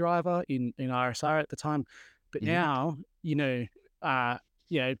two driver in RSR at the time, but Hmm. now uh,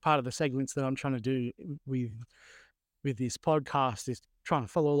 part of the segments that I'm trying to do with this podcast is trying to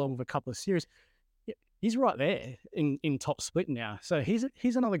follow along with a couple of series. Yeah, he's right there in top split now. So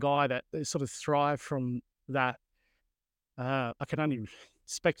he's another guy that sort of thrived from that. I can only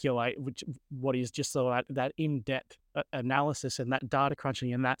speculate what is just so that in-depth analysis and that data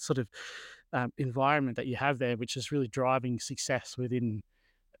crunching and that sort of environment that you have there, which is really driving success in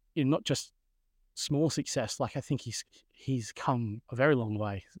not just small success. Like I think he's come a very long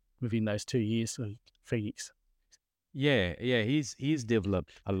way within those 2 years of Phoenix. Yeah, yeah, he's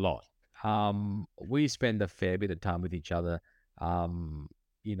developed a lot. We spend a fair bit of time with each other,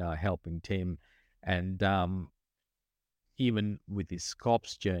 helping Tim, and even with his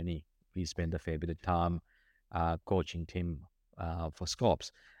Scops journey, we spend a fair bit of time coaching Tim for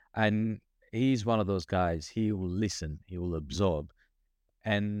Scops, and he's one of those guys. He will listen, he will absorb,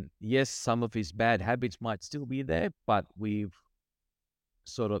 and yes, some of his bad habits might still be there, but we've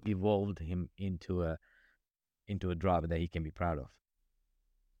sort of evolved him into a driver that he can be proud of.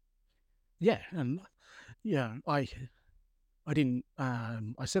 Yeah, and I didn't.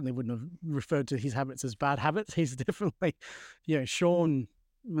 I certainly wouldn't have referred to his habits as bad habits. He's definitely, Sean.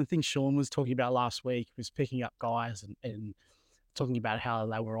 I think Sean was talking about last week was picking up guys and talking about how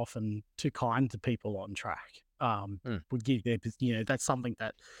they were often too kind to people on track. Mm. Would give their, that's something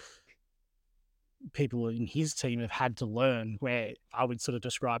that people in his team have had to learn, where I would sort of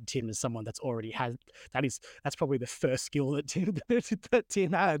describe Tim as someone that's already had that's probably the first skill that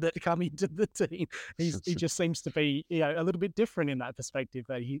Tim had that come into the team. He just seems to be a little bit different in that perspective,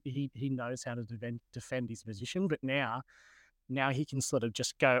 that he knows how to defend his position, but now he can sort of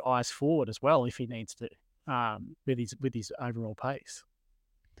just go eyes forward as well if he needs to, with his overall pace.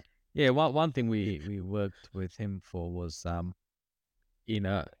 Yeah, one thing we worked with him for was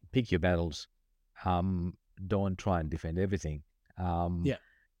pick your battles. Don't try and defend everything. Yeah.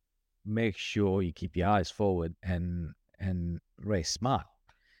 Make sure you keep your eyes forward and race smart.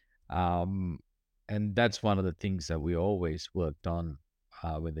 Um, and that's one of the things that we always worked on,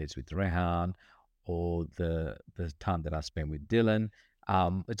 whether it's with Rehan or the time that I spent with Dylan.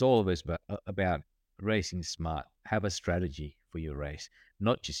 It's always about racing smart. Have a strategy for your race,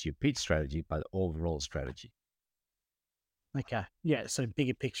 not just your pit strategy, but overall strategy. Okay. Yeah. So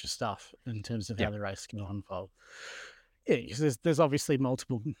bigger picture stuff in terms of Yeah, how the race can unfold. Yeah, because there's obviously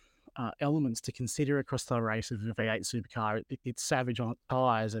multiple elements to consider across the race of a V8 supercar. It's savage on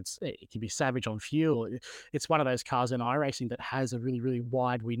tyres. It can be savage on fuel. It's one of those cars in iRacing that has a really, really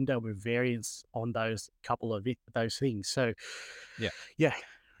wide window of variance on those couple of those things. So, yeah, yeah,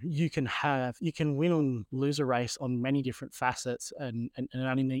 you can win or lose a race on many different facets, and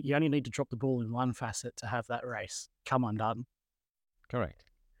you only need to drop the ball in one facet to have that race come undone. correct.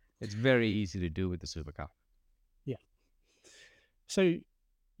 It's very easy to do with the supercar. Yeah. So,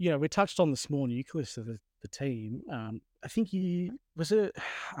 we touched on the small nucleus of the team. I think was it.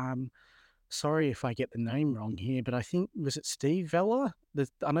 Sorry if I get the name wrong here, but I think was it Steve Vella?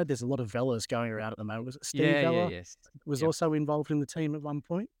 I know there's a lot of Vellas going around at the moment. Was it Steve Yeah, yeah, Vella yes. was Yep. also involved in the team at one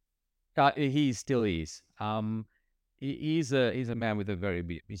point? He still is. He's a man with a very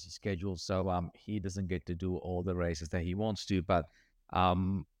busy schedule, so he doesn't get to do all the races that he wants to. But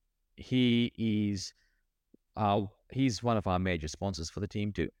um, he is he's one of our major sponsors for the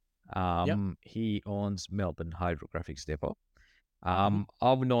team too. Yep. He owns Melbourne Hydrographics Depot. Mm-hmm.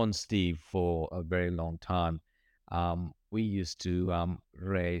 I've known Steve for a very long time. We used to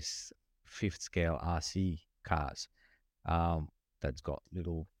race fifth scale RC cars um, that's got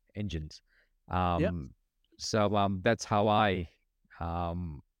little engines. Yep. Um, so that's how I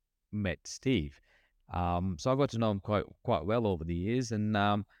um, met Steve. So I got to know him quite well over the years,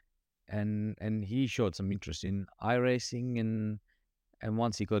 and he showed some interest in iRacing, and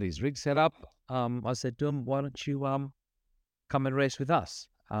once he got his rig set up, I said to him, "Why don't you come and race with us?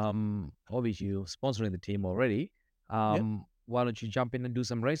 Obviously you're sponsoring the team already. Yep. Why don't you jump in and do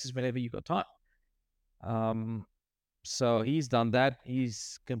some races whenever you got time?" Um, so he's done that.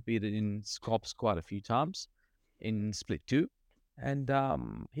 He's competed in Scops quite a few times in Split 2, and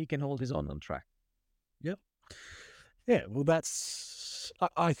he can hold his own on track. Yep. Yeah. Well, that's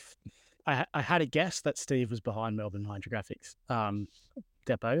I had a guess that Steve was behind Melbourne Hydrographics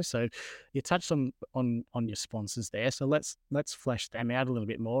Depot. So you touched on your sponsors there. So let's flesh them out a little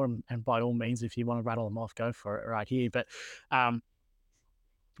bit more. And by all means, if you want to rattle them off, go for it right here. But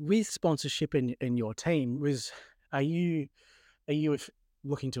with sponsorship in your team, are you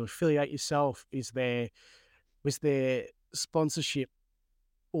looking to affiliate yourself? Was there sponsorship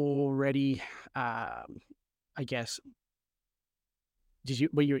already? I guess did you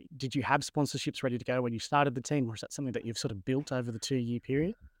have sponsorships ready to go when you started the team, or is that something that you've sort of built over the 2-year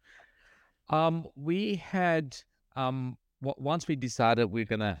period? We had once we decided we're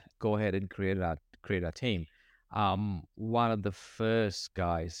gonna go ahead and create our team. One of the first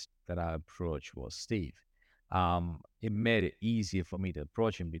guys that I approached was Steve. It made it easier for me to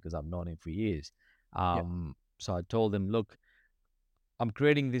approach him because I've known him for years. Yep. So I told him, look, I'm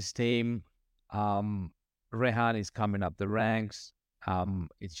creating this team. Rehan is coming up the ranks.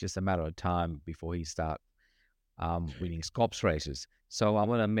 It's just a matter of time before he start winning Scops races. So I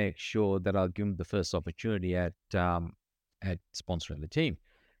want to make sure that I'll give him the first opportunity at sponsoring the team.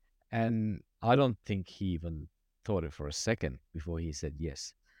 And I don't think he even thought it for a second before he said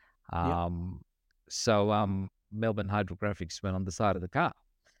yes. Yep. So Melbourne Hydrographics went on the side of the car.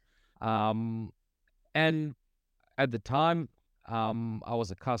 And at the time, I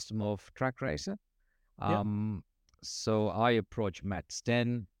was a customer of Track Racer. Yep. So I approached Matt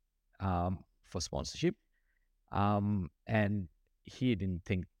Sten for sponsorship. And he didn't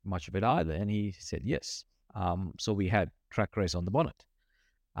think much of it either, and he said yes. So we had Track Race on the bonnet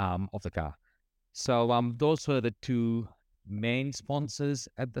of the car. So those were the two main sponsors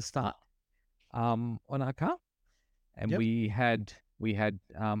at the start on our car, and Yep. we had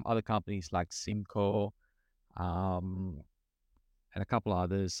other companies like Simco and a couple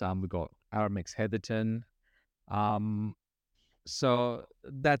others. We got Aramex Heatherton. So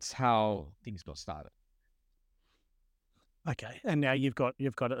that's how things got started. Okay. And now you've got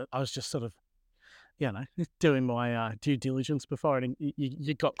it. I was just sort of, doing my due diligence before, and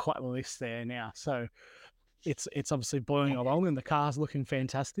you got quite a list there now. So it's obviously boiling along, and the car's looking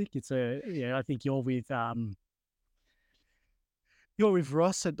fantastic. I think you're with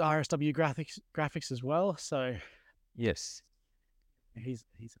Ross at RSW Graphics as well. So Yes. he's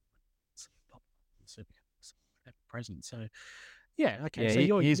super present. So yeah, okay. Yeah,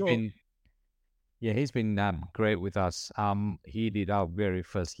 So he's been great with us. He did our very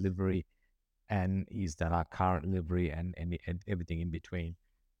first livery, and he's done our current livery and everything in between.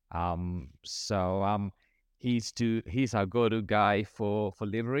 So he's our go-to guy for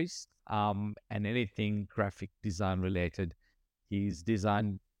liveries. And anything graphic design related. He's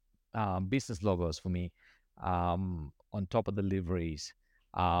designed business logos for me on top of the liveries.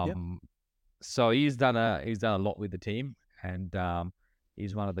 Yep. So he's done a lot with the team, and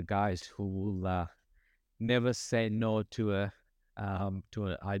he's one of the guys who will never say no to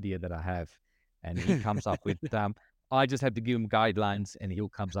an idea that I have, and he comes up with. I just have to give him guidelines, and he'll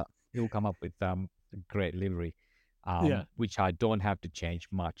come up with a great livery, Yeah. which I don't have to change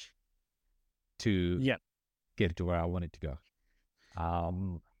much to Yeah. get to where I want it to go.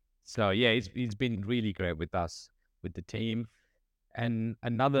 So yeah, he's been really great with us, with the team. And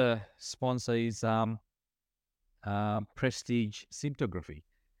another sponsor is Prestige Symptography. Yep.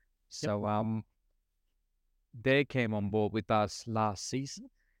 So they came on board with us last season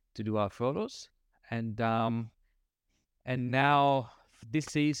to do our photos, and now this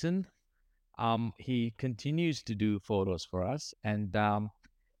season, he continues to do photos for us, and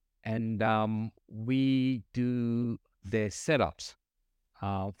we do their setups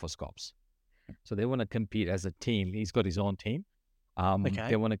for Scops. So they want to compete as a team. He's got his own team. Okay.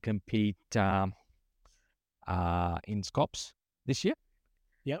 They want to compete in Scops this year.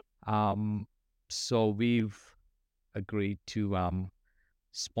 Yep. So we've agreed to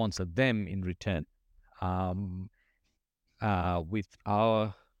sponsor them in return with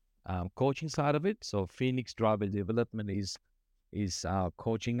our coaching side of it. So Phoenix Driver Development is our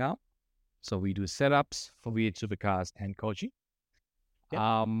coaching now. So we do setups for V8 supercars and coaching. Yep.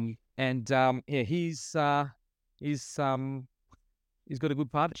 Yeah, he's got a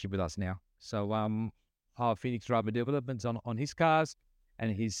good partnership with us now. So our Phoenix Driver Development's on his cars,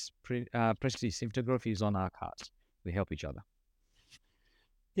 and his Prestige Symptography is on our cars. We help each other.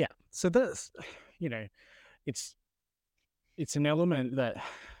 Yeah. So that's, it's an element that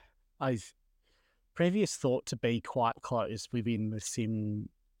I've previous thought to be quite close within the sim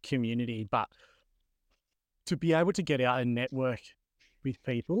community, but to be able to get out and network with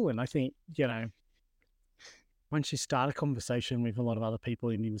people, and I think, once you start a conversation with a lot of other people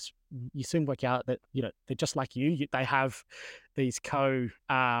in this, you soon work out that, they're just like you. They have these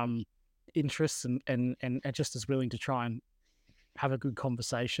interests and are just as willing to try and have a good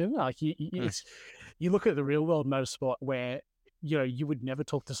conversation. Like you look at the real world motorsport where, you would never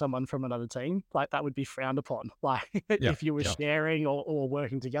talk to someone from another team. Like that would be frowned upon, like if you were sharing or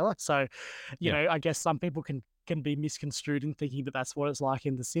working together. So, I guess some people can be misconstrued in thinking that that's what it's like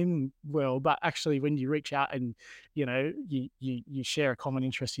in the sim world. But actually, when you reach out and, you share a common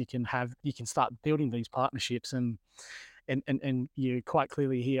interest, you can start building these partnerships, and and you quite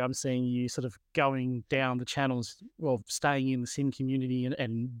clearly here, I'm seeing you sort of going down the channels, well, staying in the sim community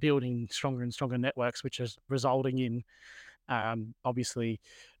and building stronger and stronger networks, which is resulting in obviously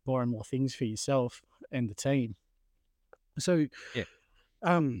more and more things for yourself and the team. So, Yeah.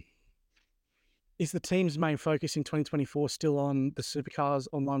 um, is the team's main focus in 2024 still on the Supercars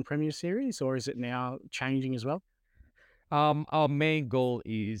Online Premier Series, or is it now changing as well? Our main goal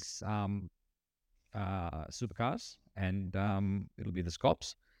is supercars, and it'll be the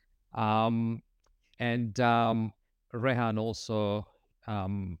Scops. Um, and Rehan also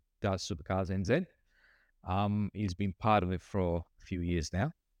does supercars NZ. He's been part of it for a few years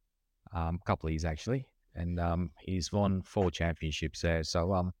now, a couple of years actually, and he's won 4 championships there.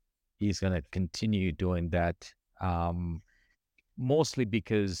 So he's going to continue doing that, mostly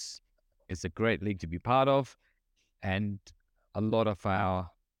because it's a great league to be part of, and a lot of our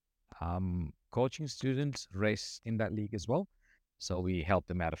coaching students race in that league as well. So we help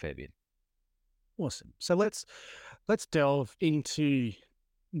them out a fair bit. Awesome. So let's delve into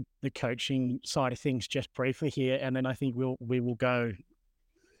the coaching side of things just briefly here, and then I think we will go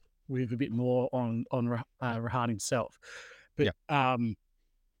with a bit more on Rahan himself. But Yeah.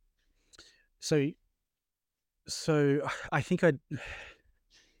 so I think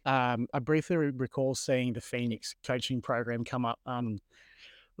I briefly recall seeing the Phoenix coaching program come up.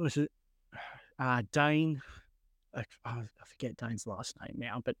 Was it Dane? I forget Dane's last name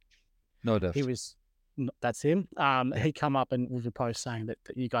now, but No he diff. was. That's him. Yeah. He come up and with a post saying that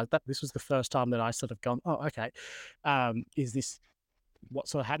you guys. This was the first time that I sort of gone, oh, okay. Is this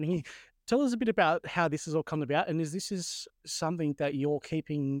what's sort of happening here? Tell us a bit about how this has all come about, and is something that you're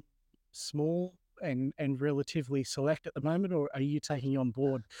keeping small and relatively select at the moment, or are you taking on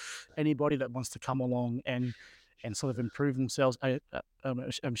board anybody that wants to come along and sort of improve themselves? I'm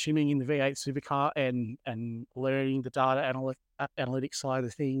assuming in the V8 supercar and learning the data analytics side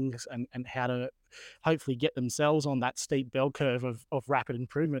of things and how to hopefully get themselves on that steep bell curve of rapid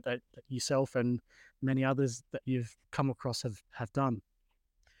improvement that yourself and many others that you've come across have done.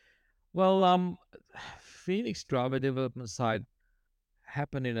 Well, Phoenix driver development side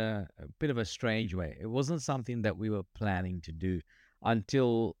happened in a bit of a strange way. It wasn't something that we were planning to do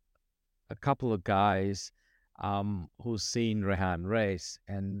until a couple of guys who seen Rehan race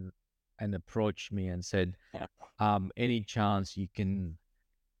and approached me and said, any chance you can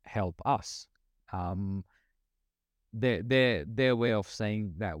help us? Um, their way of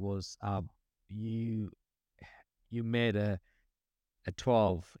saying that was, you you made a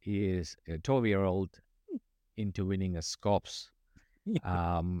 12-year old into winning a Scops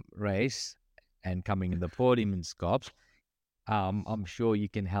race and coming in the podium in Scops. I'm sure you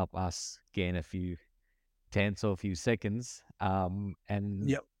can help us gain a few tenths or a few seconds, and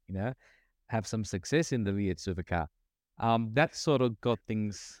Yep. have some success in the V8 Supercar. That sort of got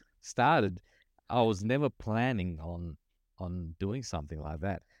things started. I was never planning on doing something like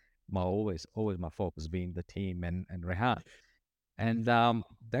that. My always my focus being the team and Rehan, and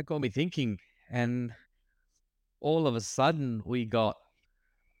that got me thinking. And all of a sudden, we got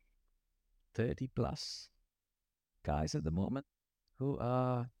 30 plus guys at the moment who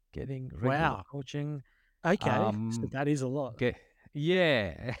are getting regular Wow. coaching. Okay. So Um, that is a lot. get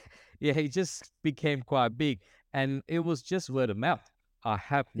yeah, yeah. It just became quite big, and it was just word of mouth. I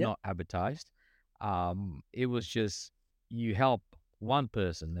have Yep. not advertised. It was just you help one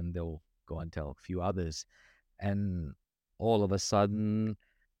person, and they'll go and tell a few others, and all of a sudden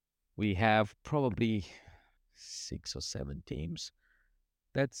we have probably 6 or 7 teams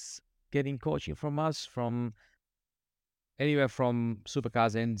that's getting coaching from us, from anywhere from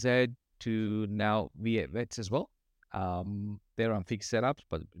Supercars NZ to now V8 Vets as well. They're on fixed setups,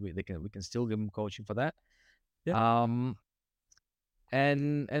 but we can still give them coaching for that. Yep. Um,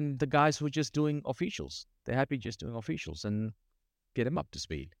 and the guys who are just doing officials, they're happy just doing officials and get them up to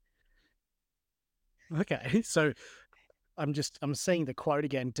speed. Okay. So I'm seeing the quote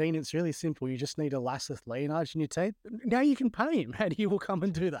again. Dean, it's really simple. You just need a Lasith Liyanage in your team. Now you can pay him and he will come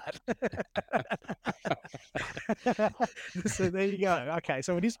and do that. So there you go. Okay,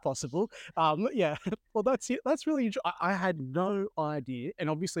 so it is possible. Yeah. Well, that's it. That's really interesting. I had no idea. And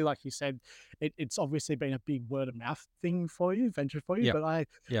obviously, like you said, it's obviously been a big word of mouth thing for you, venture for you. Yeah, But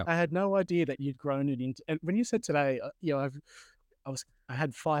yeah. I had no idea that you'd grown it into. And when you said today, I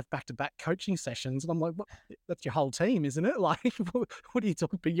had 5 back-to-back coaching sessions, and I'm like, what? That's your whole team, isn't it? Like, what are you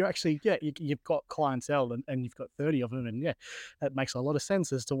talking? But you're actually, yeah, you've got clientele, and you've got 30 of them, and yeah, that makes a lot of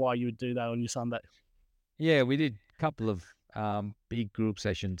sense as to why you would do that on your Sunday. Yeah, we did a couple of big group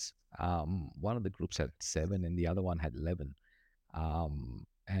sessions. One of the groups had 7 and the other one had 11.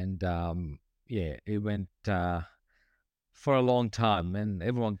 And yeah, it went for a long time, and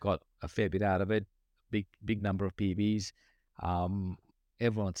everyone got a fair bit out of it. Big number of PBs. Um,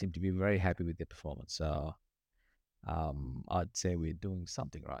 Everyone seemed to be very happy with their performance. So I'd say we're doing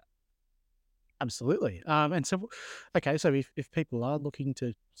something right. Absolutely. And so, okay, so if people are looking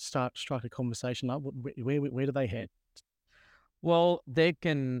to strike a conversation up, where do they head? Well, they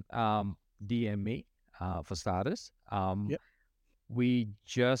can DM me for starters. Yep. We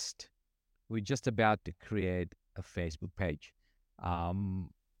just we're just about to create a Facebook page,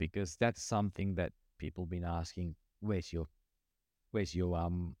 because that's something that people been asking. Where's your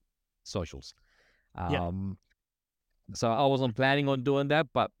socials? Yeah. Um, so I wasn't planning on doing that,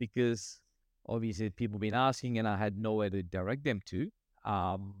 but because obviously people been asking and I had nowhere to direct them to,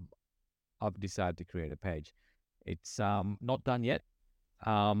 um, I've decided to create a page. It's not done yet,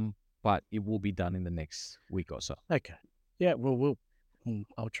 but it will be done in the next week or so. Okay. Yeah.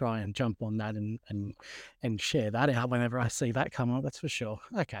 I'll try and jump on that and share that out whenever I see that come up. That's for sure.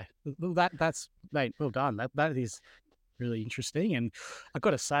 Okay. Well, that's mate. Well done. That is really interesting. And I've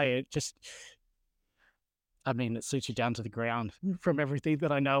got to say, I mean, it suits you down to the ground from everything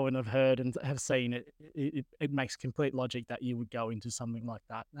that I know and have heard and have seen. It makes complete logic that you would go into something like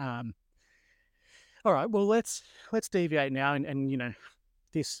that. All right. Well, let's deviate now, and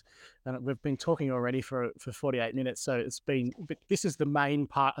this. And we've been talking already for 48 minutes, so it's been. But this is the main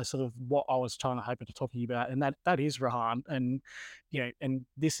part of sort of what I was trying to hope to talk to you about, and that is Rahan, and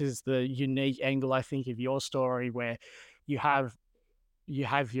this is the unique angle I think of your story where you have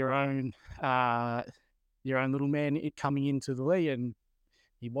your own little man coming into the league, and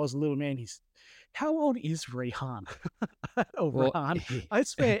he was a little man. How old is Rehan? Or Well, Rahan? I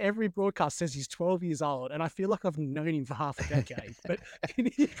swear every broadcast says he's 12 years old, and I feel like I've known him for half a decade. But can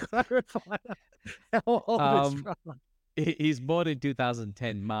you clarify how old is um, Rahan? he's born in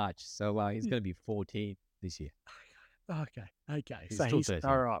 2010 March, so he's going to be 14 this year. Okay. He's So still he's all 13.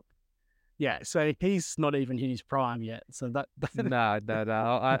 right. Yeah, so he's not even in his prime yet. So that No.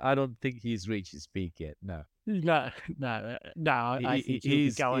 I don't think he's reached his peak yet. No, no. I think he'll be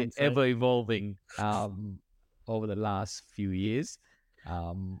he's going to. ever evolving over the last few years.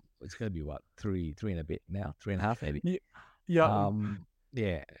 It's going to be what, three and a bit now, 3.5 maybe. Yeah,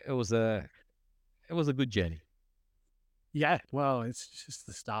 Yeah, it was a good journey. yeah, well, it's just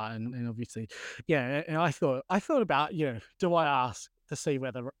the start, and obviously, yeah. And I thought about, do I ask to see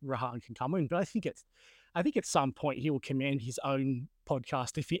whether Rahan can come in? But I think at some point he will command his own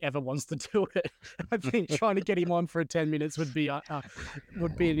podcast if he ever wants to do it. I think trying to get him on for 10 minutes would be an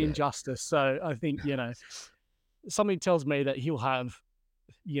injustice. So I think something tells me that he'll have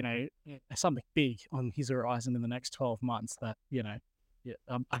something big on his horizon in the next 12 months. That yeah,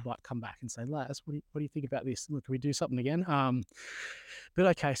 I might come back and say, Laz, what do you think about this? Look, can we do something again? But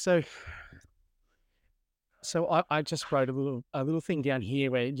okay, so I just wrote a little thing down here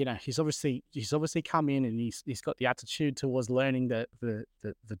where he's obviously come in and he's got the attitude towards learning the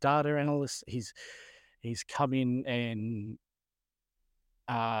data analyst. He's come in and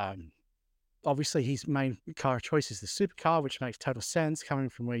obviously his main car of choice is the supercar, which makes total sense coming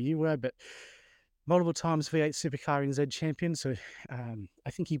from where you were, but multiple times V8 Supercar NZ champion. So I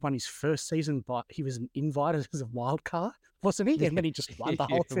think he won his first season, but he was invited as a wild card, wasn't he? And then he just won the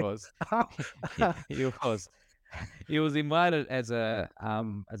whole He thing. was. He was. He was invited as a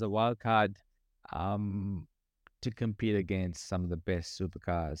wild card, um, to compete against some of the best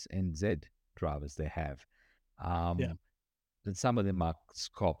supercars NZ drivers they have. Yeah. And some of them are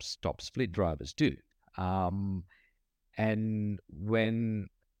Scops top split drivers too. Um, and when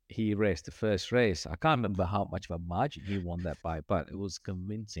he raced the first race, I can't remember how much of a margin he won that by, but it was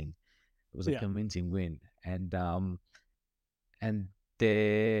convincing. It was a Yeah. convincing win, and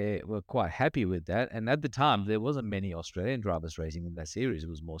they were quite happy with that. And at the time, there wasn't many Australian drivers racing in that series; it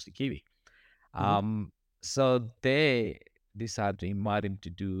was mostly Kiwi. Mhm. So they decided to invite him to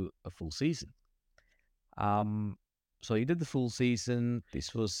do a full season. Um, so he did the full season.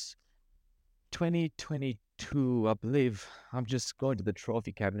 This was 2022, I believe. I'm just going to the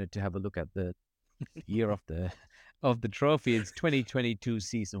trophy cabinet to have a look at the year of the trophy. It's 2022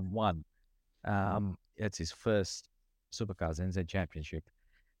 season one. It's his first Supercars NZ Championship,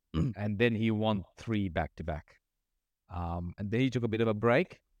 and then he won 3 back to back. And then he took a bit of a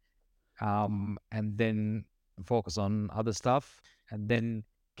break, and then focus on other stuff, and then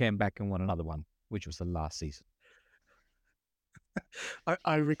came back and won another one, which was the last season.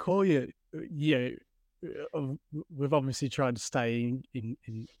 I recall we've obviously tried to stay in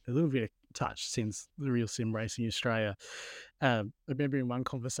a little bit of touch since the Real Sim Racing Australia. I remember in one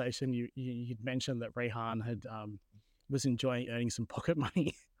conversation you'd mentioned that Rehan had was enjoying earning some pocket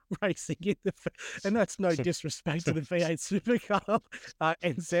money racing and that's no disrespect to the V8 Supercar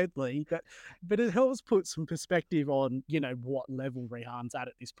NZ League, but it helps put some perspective on, what level Rehan's at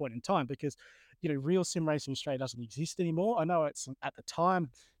this point in time, because, real sim racing Australia doesn't exist anymore. I know it's at the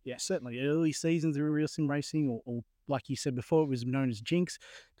time, certainly early seasons of real sim racing, or like you said before, it was known as Jinx.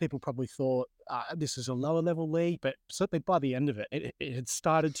 People probably thought this is a lower level league, but certainly by the end of it, it had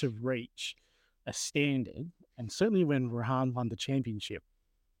started to reach a standard. And certainly when Rehan won the championship,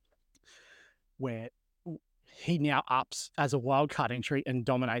 where he now ups as a wildcard entry and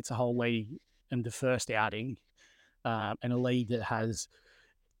dominates a whole league in the first outing, and a league that has,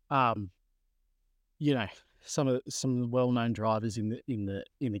 some of the well-known drivers in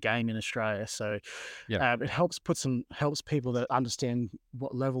the game in Australia. So Yeah. it helps people that understand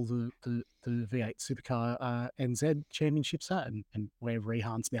what level the V8 Supercar NZ championships at, and where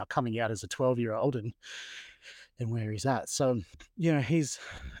Rehan's now coming out as a 12-year-old and where he's at. So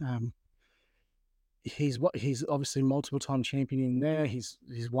he's obviously multiple time champion in there. He's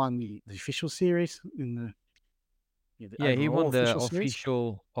won the official series in the Yeah, he overall won the official series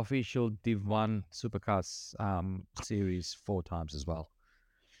official Div 1 Supercars series 4 times as well.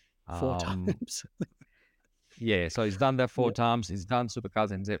 four Um, times. yeah, so he's done that four Yeah. times. He's done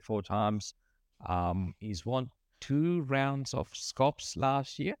Supercars NZ 4 times. He's won 2 rounds of Scops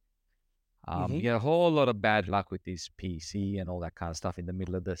last year. Mm-hmm. He had a whole lot of bad luck with his PC and all that kind of stuff in the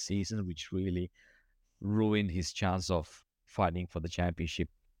middle of the season, which really ruined his chance of fighting for the championship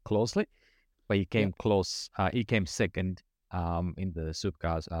closely. But he came Yep. close. He came second in the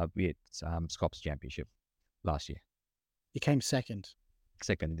Supercars with Scops Championship last year. He came second.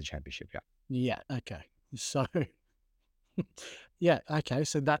 Second in the championship, yeah. Yeah. Okay. So, yeah. Okay.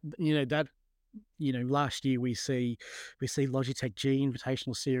 So that last year we see Logitech G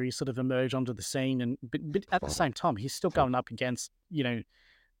Invitational Series sort of emerge onto the scene, and but at the same time he's still going up against the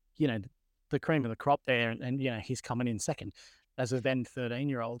cream of the crop there, and he's coming in second as a then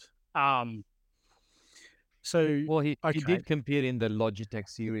 13-year-old. So Well, he okay. did compete in the Logitech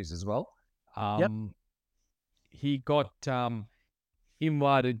series as well. Yep. He got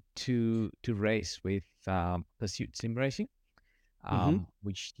invited to race with Pursuit Sim Racing,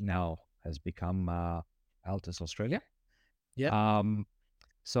 which now has become Altus Australia. Yep.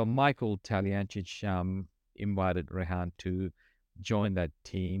 So Michael Taliancic invited Rehan to join that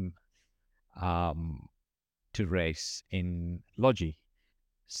team to race in Logi.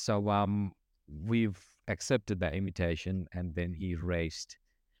 So we've accepted that invitation, and then he raced.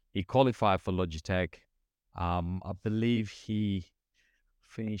 He qualified for Logitech. I believe he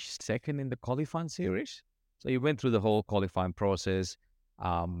finished second in the qualifying series. So he went through the whole qualifying process,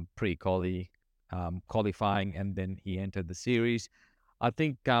 pre-quali, qualifying, and then he entered the series. I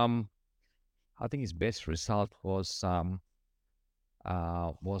think his best result was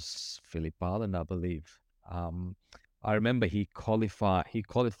Philip Allen, I believe. I remember he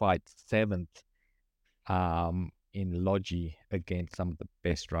qualified seventh in Logi against some of the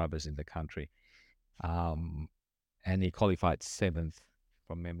best drivers in the country, and he qualified seventh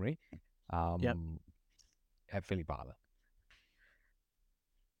from memory. Yep. At Philip Allen.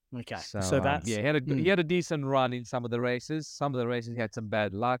 Okay. So, So that's he had a decent run in some of the races. Some of the races he had some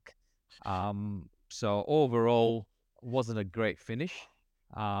bad luck. So overall, wasn't a great finish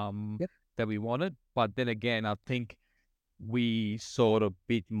that we wanted. But then again, I think we sort of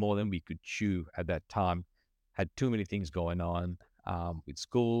bit more than we could chew at that time. Had too many things going on with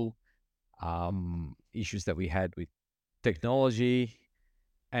school, issues that we had with technology,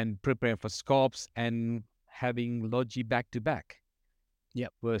 and preparing for Scops and having Logi back to back.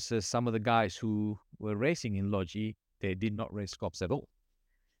 Yep. Versus some of the guys who were racing in Logi, they did not race Scops at all.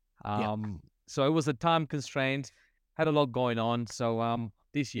 So it was a time constraint, had a lot going on. So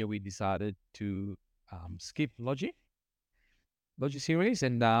this year we decided to skip Logi series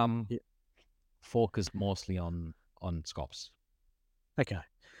and focus mostly on Scops. Okay.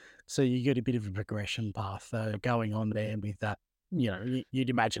 So you get a bit of a progression path going on there with that. You'd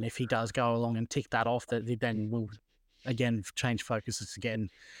imagine if he does go along and tick that off, that he then will again change focuses again.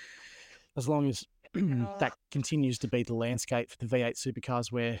 As long as that continues to be the landscape for the V8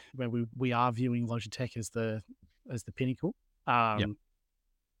 supercars, where we are viewing Logitech as the pinnacle.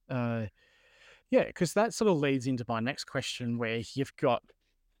 Because that sort of leads into my next question, where you've got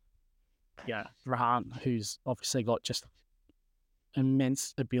Rehan, who's obviously got just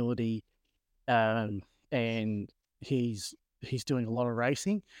immense ability, and he's doing a lot of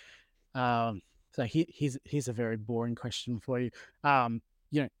racing. So here's a very boring question for you. How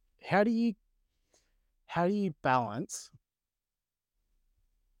do you balance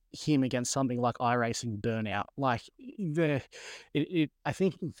him against something like iRacing burnout. Like I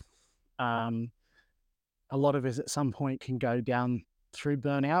think um, a lot of us at some point can go down through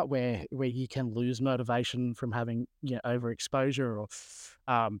burnout where you can lose motivation from having overexposure or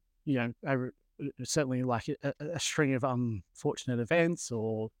certainly like a string of unfortunate events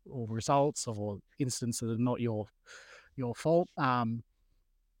or results or incidents that are not your fault. As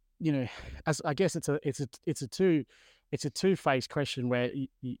I guess it's a two-faced question where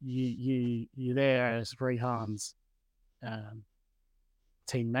you're there as Rehan's um,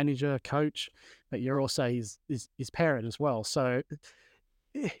 team manager, coach, but you're also his parent as well. So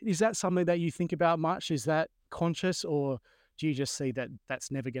is that something that you think about much? Is that conscious, or do you just see that that's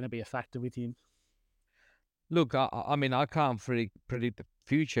never going to be a factor with him? Look, I mean, I can't predict the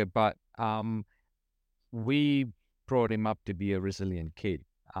future, but we brought him up to be a resilient kid.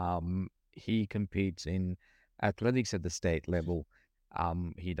 He competes in athletics at the state level.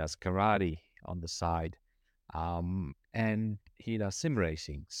 He does karate on the side, and he does sim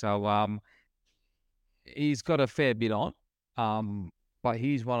racing. So he's got a fair bit on, but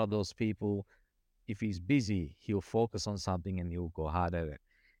he's one of those people. If he's busy, he'll focus on something and he'll go hard at it.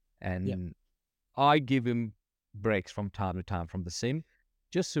 Yeah. And I give him breaks from time to time from the sim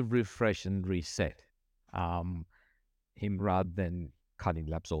just to refresh and reset him rather than cutting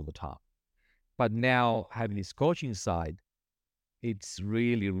laps all the time. But now having his coaching side, it's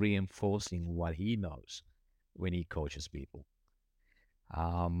really reinforcing what he knows when he coaches people.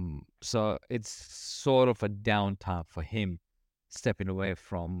 So it's sort of a downtime for him, stepping away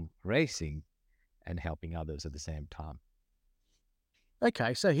from racing and helping others at the same time.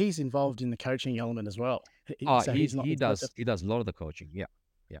 Okay, so he's involved in the coaching element as well. Oh, So he's not. he It's not does just he does a lot of the coaching. Yeah,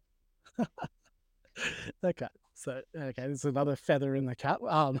 yeah. okay. So there's another feather in the cap.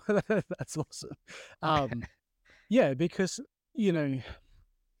 That's awesome. Yeah, because you know,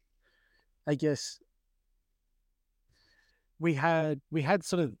 I guess we had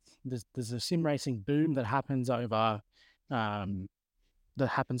sort of there's a sim racing boom that happens over um, the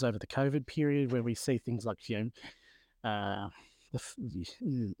COVID period where we see things like uh,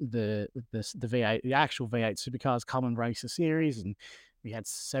 the V8 the actual V8 supercars come and race a series, and we had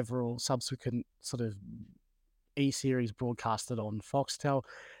several subsequent sort of E-series broadcasted on Foxtel.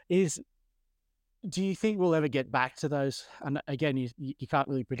 Do you think we'll ever get back to those? And again, you can't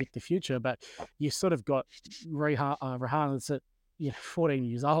really predict the future, but you sort of got Rehan that's at 14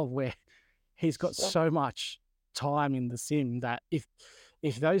 years old, where he's got so much time in the sim that if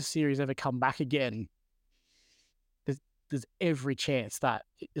those series ever come back again, there's every chance that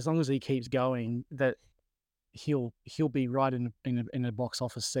as long as he keeps going, that he'll be right in a box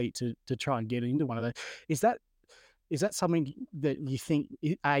office seat to try and get into one of those. Is that something that you think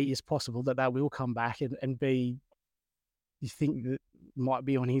A is possible that will come back, and B you think that might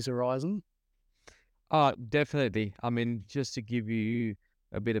be on his horizon? Definitely. I mean, just to give you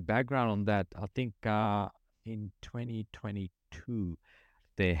a bit of background on that, I think in 2022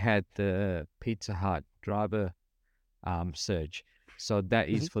 they had the Pizza Hut driver surge. So that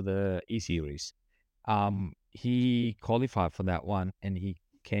is Mhm. for the E series. He qualified for that one and he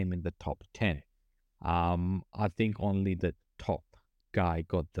came in the top 10. I think only the top guy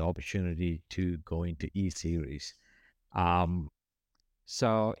got the opportunity to go into E series. Um,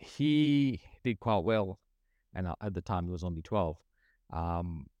 so he did quite well, and at the time he was only 12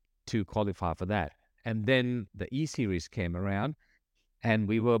 um, to qualify for that. And then the E series came around, and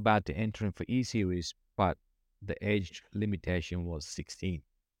we were about to enter him for E series, but the age limitation was 16.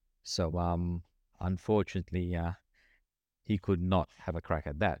 So unfortunately, he could not have a crack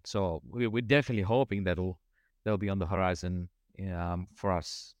at that. So we're definitely hoping that'll be on the horizon for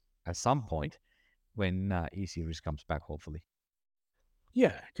us at some point when E series comes back, hopefully.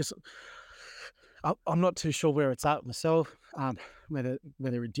 Yeah, because I'm not too sure where it's at myself.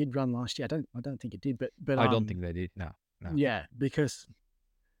 Whether it did run last year, I don't think it did. But I don't think they did. No, no. yeah, because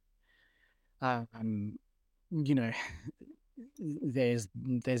um, you know, there's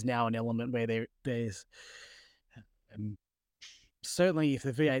now an element where there's um, certainly if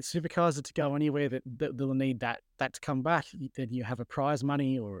the V8 supercars are to go anywhere that they'll need that to come back, then you have a prize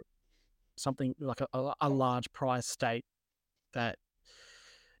money or something like a large prize stake that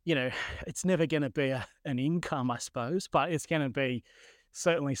it's never going to be an income, I suppose, but it's going to be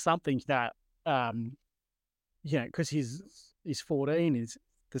certainly something that because he's 14,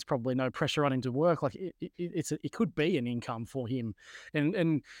 there's probably no pressure on him to work. Like it could be an income for him,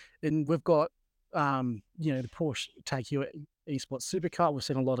 and we've got the Porsche Take You Esports Supercar. We've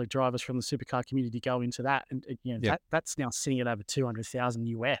seen a lot of drivers from the supercar community go into that, and Yeah, that's now sitting at over 200,000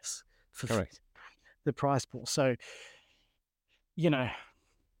 US for correct. the prize pool. So you know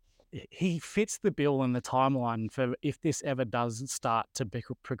he fits the bill and the timeline for if this ever does start to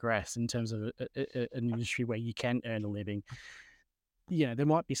progress in terms of an industry where you can earn a living. There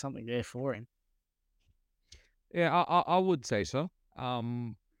might be something there for him. Yeah, I would say so.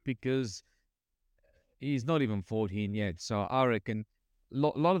 Because he's not even 14 yet. So I reckon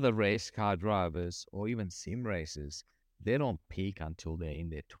lot of the race car drivers or even sim racers, they don't peak until they're in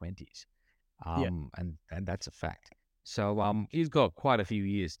their 20s. Yeah, And that's a fact. So he's got quite a few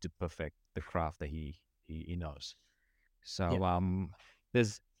years to perfect the craft that he knows. yeah, So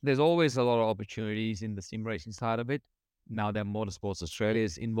there's always a lot of opportunities in the sim racing side of it. Now that Motorsports Australia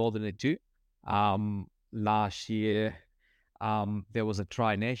is involved in it too. Last year, there was a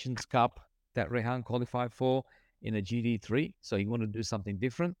Tri Nations Cup that Rehan qualified for in a GT3. So he wanted to do something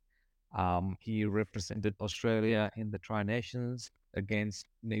different. He represented Australia in the Tri Nations against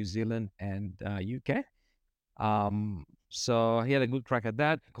New Zealand and UK. So he had a good crack at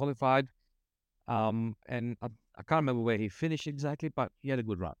that, qualified. And I can't remember where he finished exactly, but he had a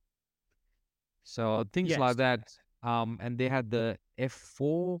good run. So things yes. like that. And they had the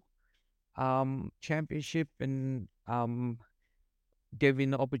F4 championship and gave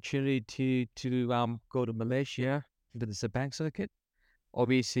him the opportunity to go to Malaysia to the Sabang circuit.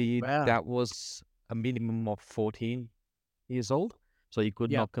 Obviously, Wow. that was a minimum of 14 years old, so he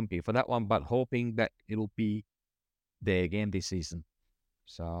could Yeah. not compete for that one. But hoping that it'll be there again this season.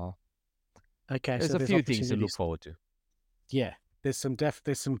 So Okay. there's So a there's few things to look opportunities. forward to. Yeah. There's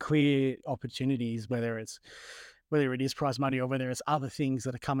some clear opportunities, whether it is prize money or whether it's other things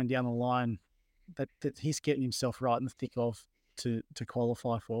that are coming down the line that he's getting himself right in the thick of to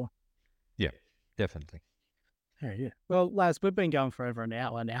qualify for. Yeah, definitely. Yeah, yeah. Well, Laz, we've been going for over an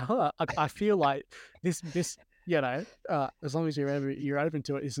hour now. I feel like this as long as you're open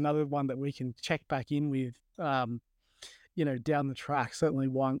to it, is another one that we can check back in with, down the track. Certainly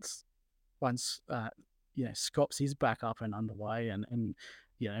once Scops is back up and underway, and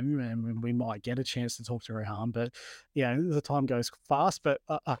and we might get a chance to talk to Rehan. But the time goes fast. But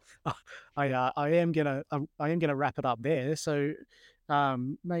I am gonna wrap it up there. So,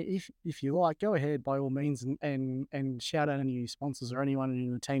 mate, if you like, go ahead by all means and shout out any sponsors or anyone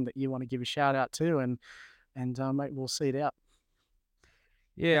in the team that you want to give a shout out to, and mate, we'll see it out.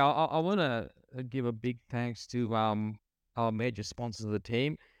 Yeah, I want to give a big thanks to our major sponsors of the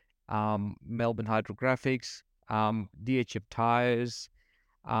team, Melbourne Hydrographics, DHF Tires,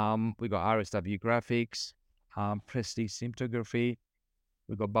 we got RSW Graphics, Prestige Cinematography,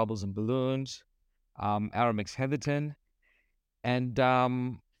 we got Bubbles and Balloons, Aramex Heatherton, and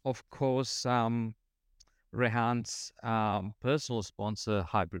of course Rehan's personal sponsor,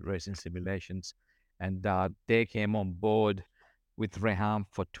 Hybrid Racing Simulations, and they came on board with Rehan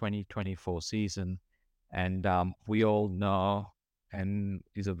for 2024 season, and we all know, and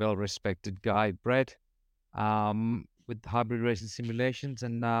he's a well-respected guy, Brett, with Hybrid Racing Simulations,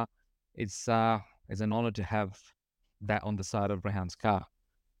 and it's an honor to have that on the side of Rehan's car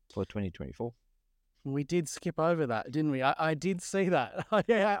for 2024. We did skip over that, didn't we? I did see that.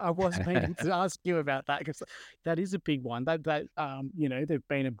 Yeah, I was meaning to ask you about that because that is a big one. They've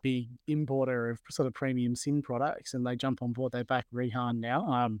been a big importer of sort of premium sim products, and they jump on board. They back Rehan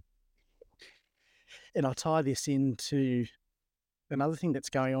now. And I'll tie this into another thing that's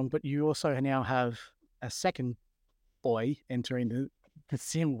going on. But you also now have a second boy entering the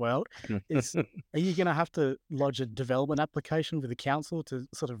sim world. Are you going to have to lodge a development application with the council to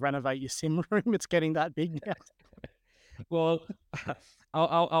sort of renovate your sim room? It's getting that big now. Well,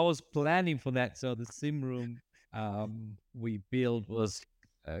 I was planning for that. So the sim room we built was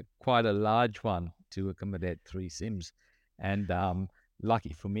quite a large one to accommodate 3 sims, and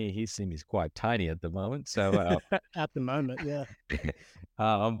lucky for me, his sim is quite tiny at the moment. So, At the moment, yeah.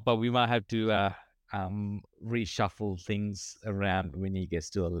 but we might have to reshuffle things around when he gets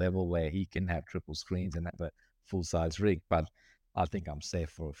to a level where he can have triple screens and have a full size rig. But I think I'm safe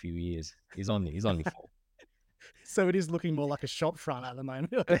for a few years. He's only 4. So it is looking more like a shop front at the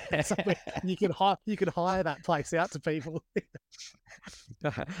moment. Somewhere you could hire that place out to people.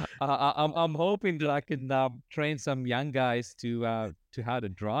 I'm hoping that I can train some young guys to how to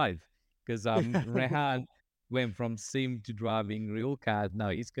drive, because Rehan went from sim to driving real cars. Now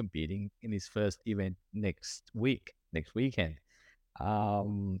he's competing in his first event next weekend.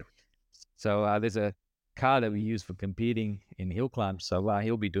 Um, so there's a car that we use for competing in hill climbs. So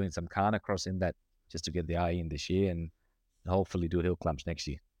he'll be doing some carnacross in that just to get the eye in this year, and hopefully do hill climbs next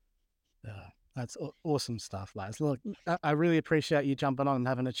year. That's awesome stuff, Laz. Look, I really appreciate you jumping on and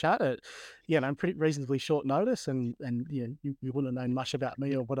having a chat at, pretty reasonably short notice, and you wouldn't have known much about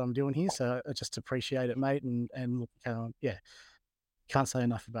me or what I'm doing here, so I just appreciate it, mate. And look, Can't say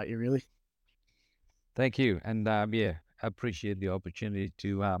enough about you, really. Thank you. And yeah, I appreciate the opportunity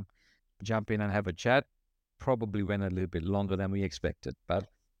to jump in and have a chat. Probably went a little bit longer than we expected, but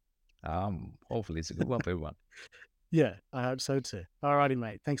hopefully it's a good one for everyone. Yeah, I hope so too. All righty,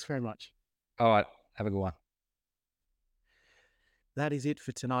 mate. Thanks very much. All right. Have a good one. That is it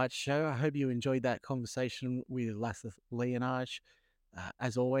for tonight's show. I hope you enjoyed that conversation with Lasith Liyanage.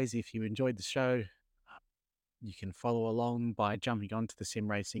 As always, if you enjoyed the show, you can follow along by jumping onto the Sim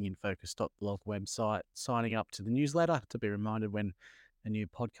Racing in Focus.blog website, signing up to the newsletter to be reminded when a new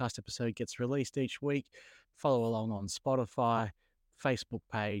podcast episode gets released each week. Follow along on Spotify, Facebook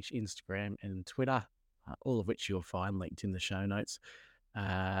page, Instagram, and Twitter, all of which you'll find linked in the show notes.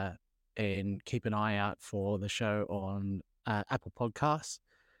 And keep an eye out for the show on Apple Podcasts.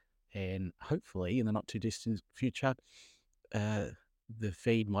 And hopefully, in the not too distant future, the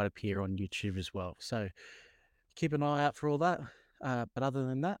feed might appear on YouTube as well. So keep an eye out for all that. But other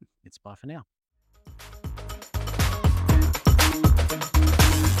than that, it's bye for now.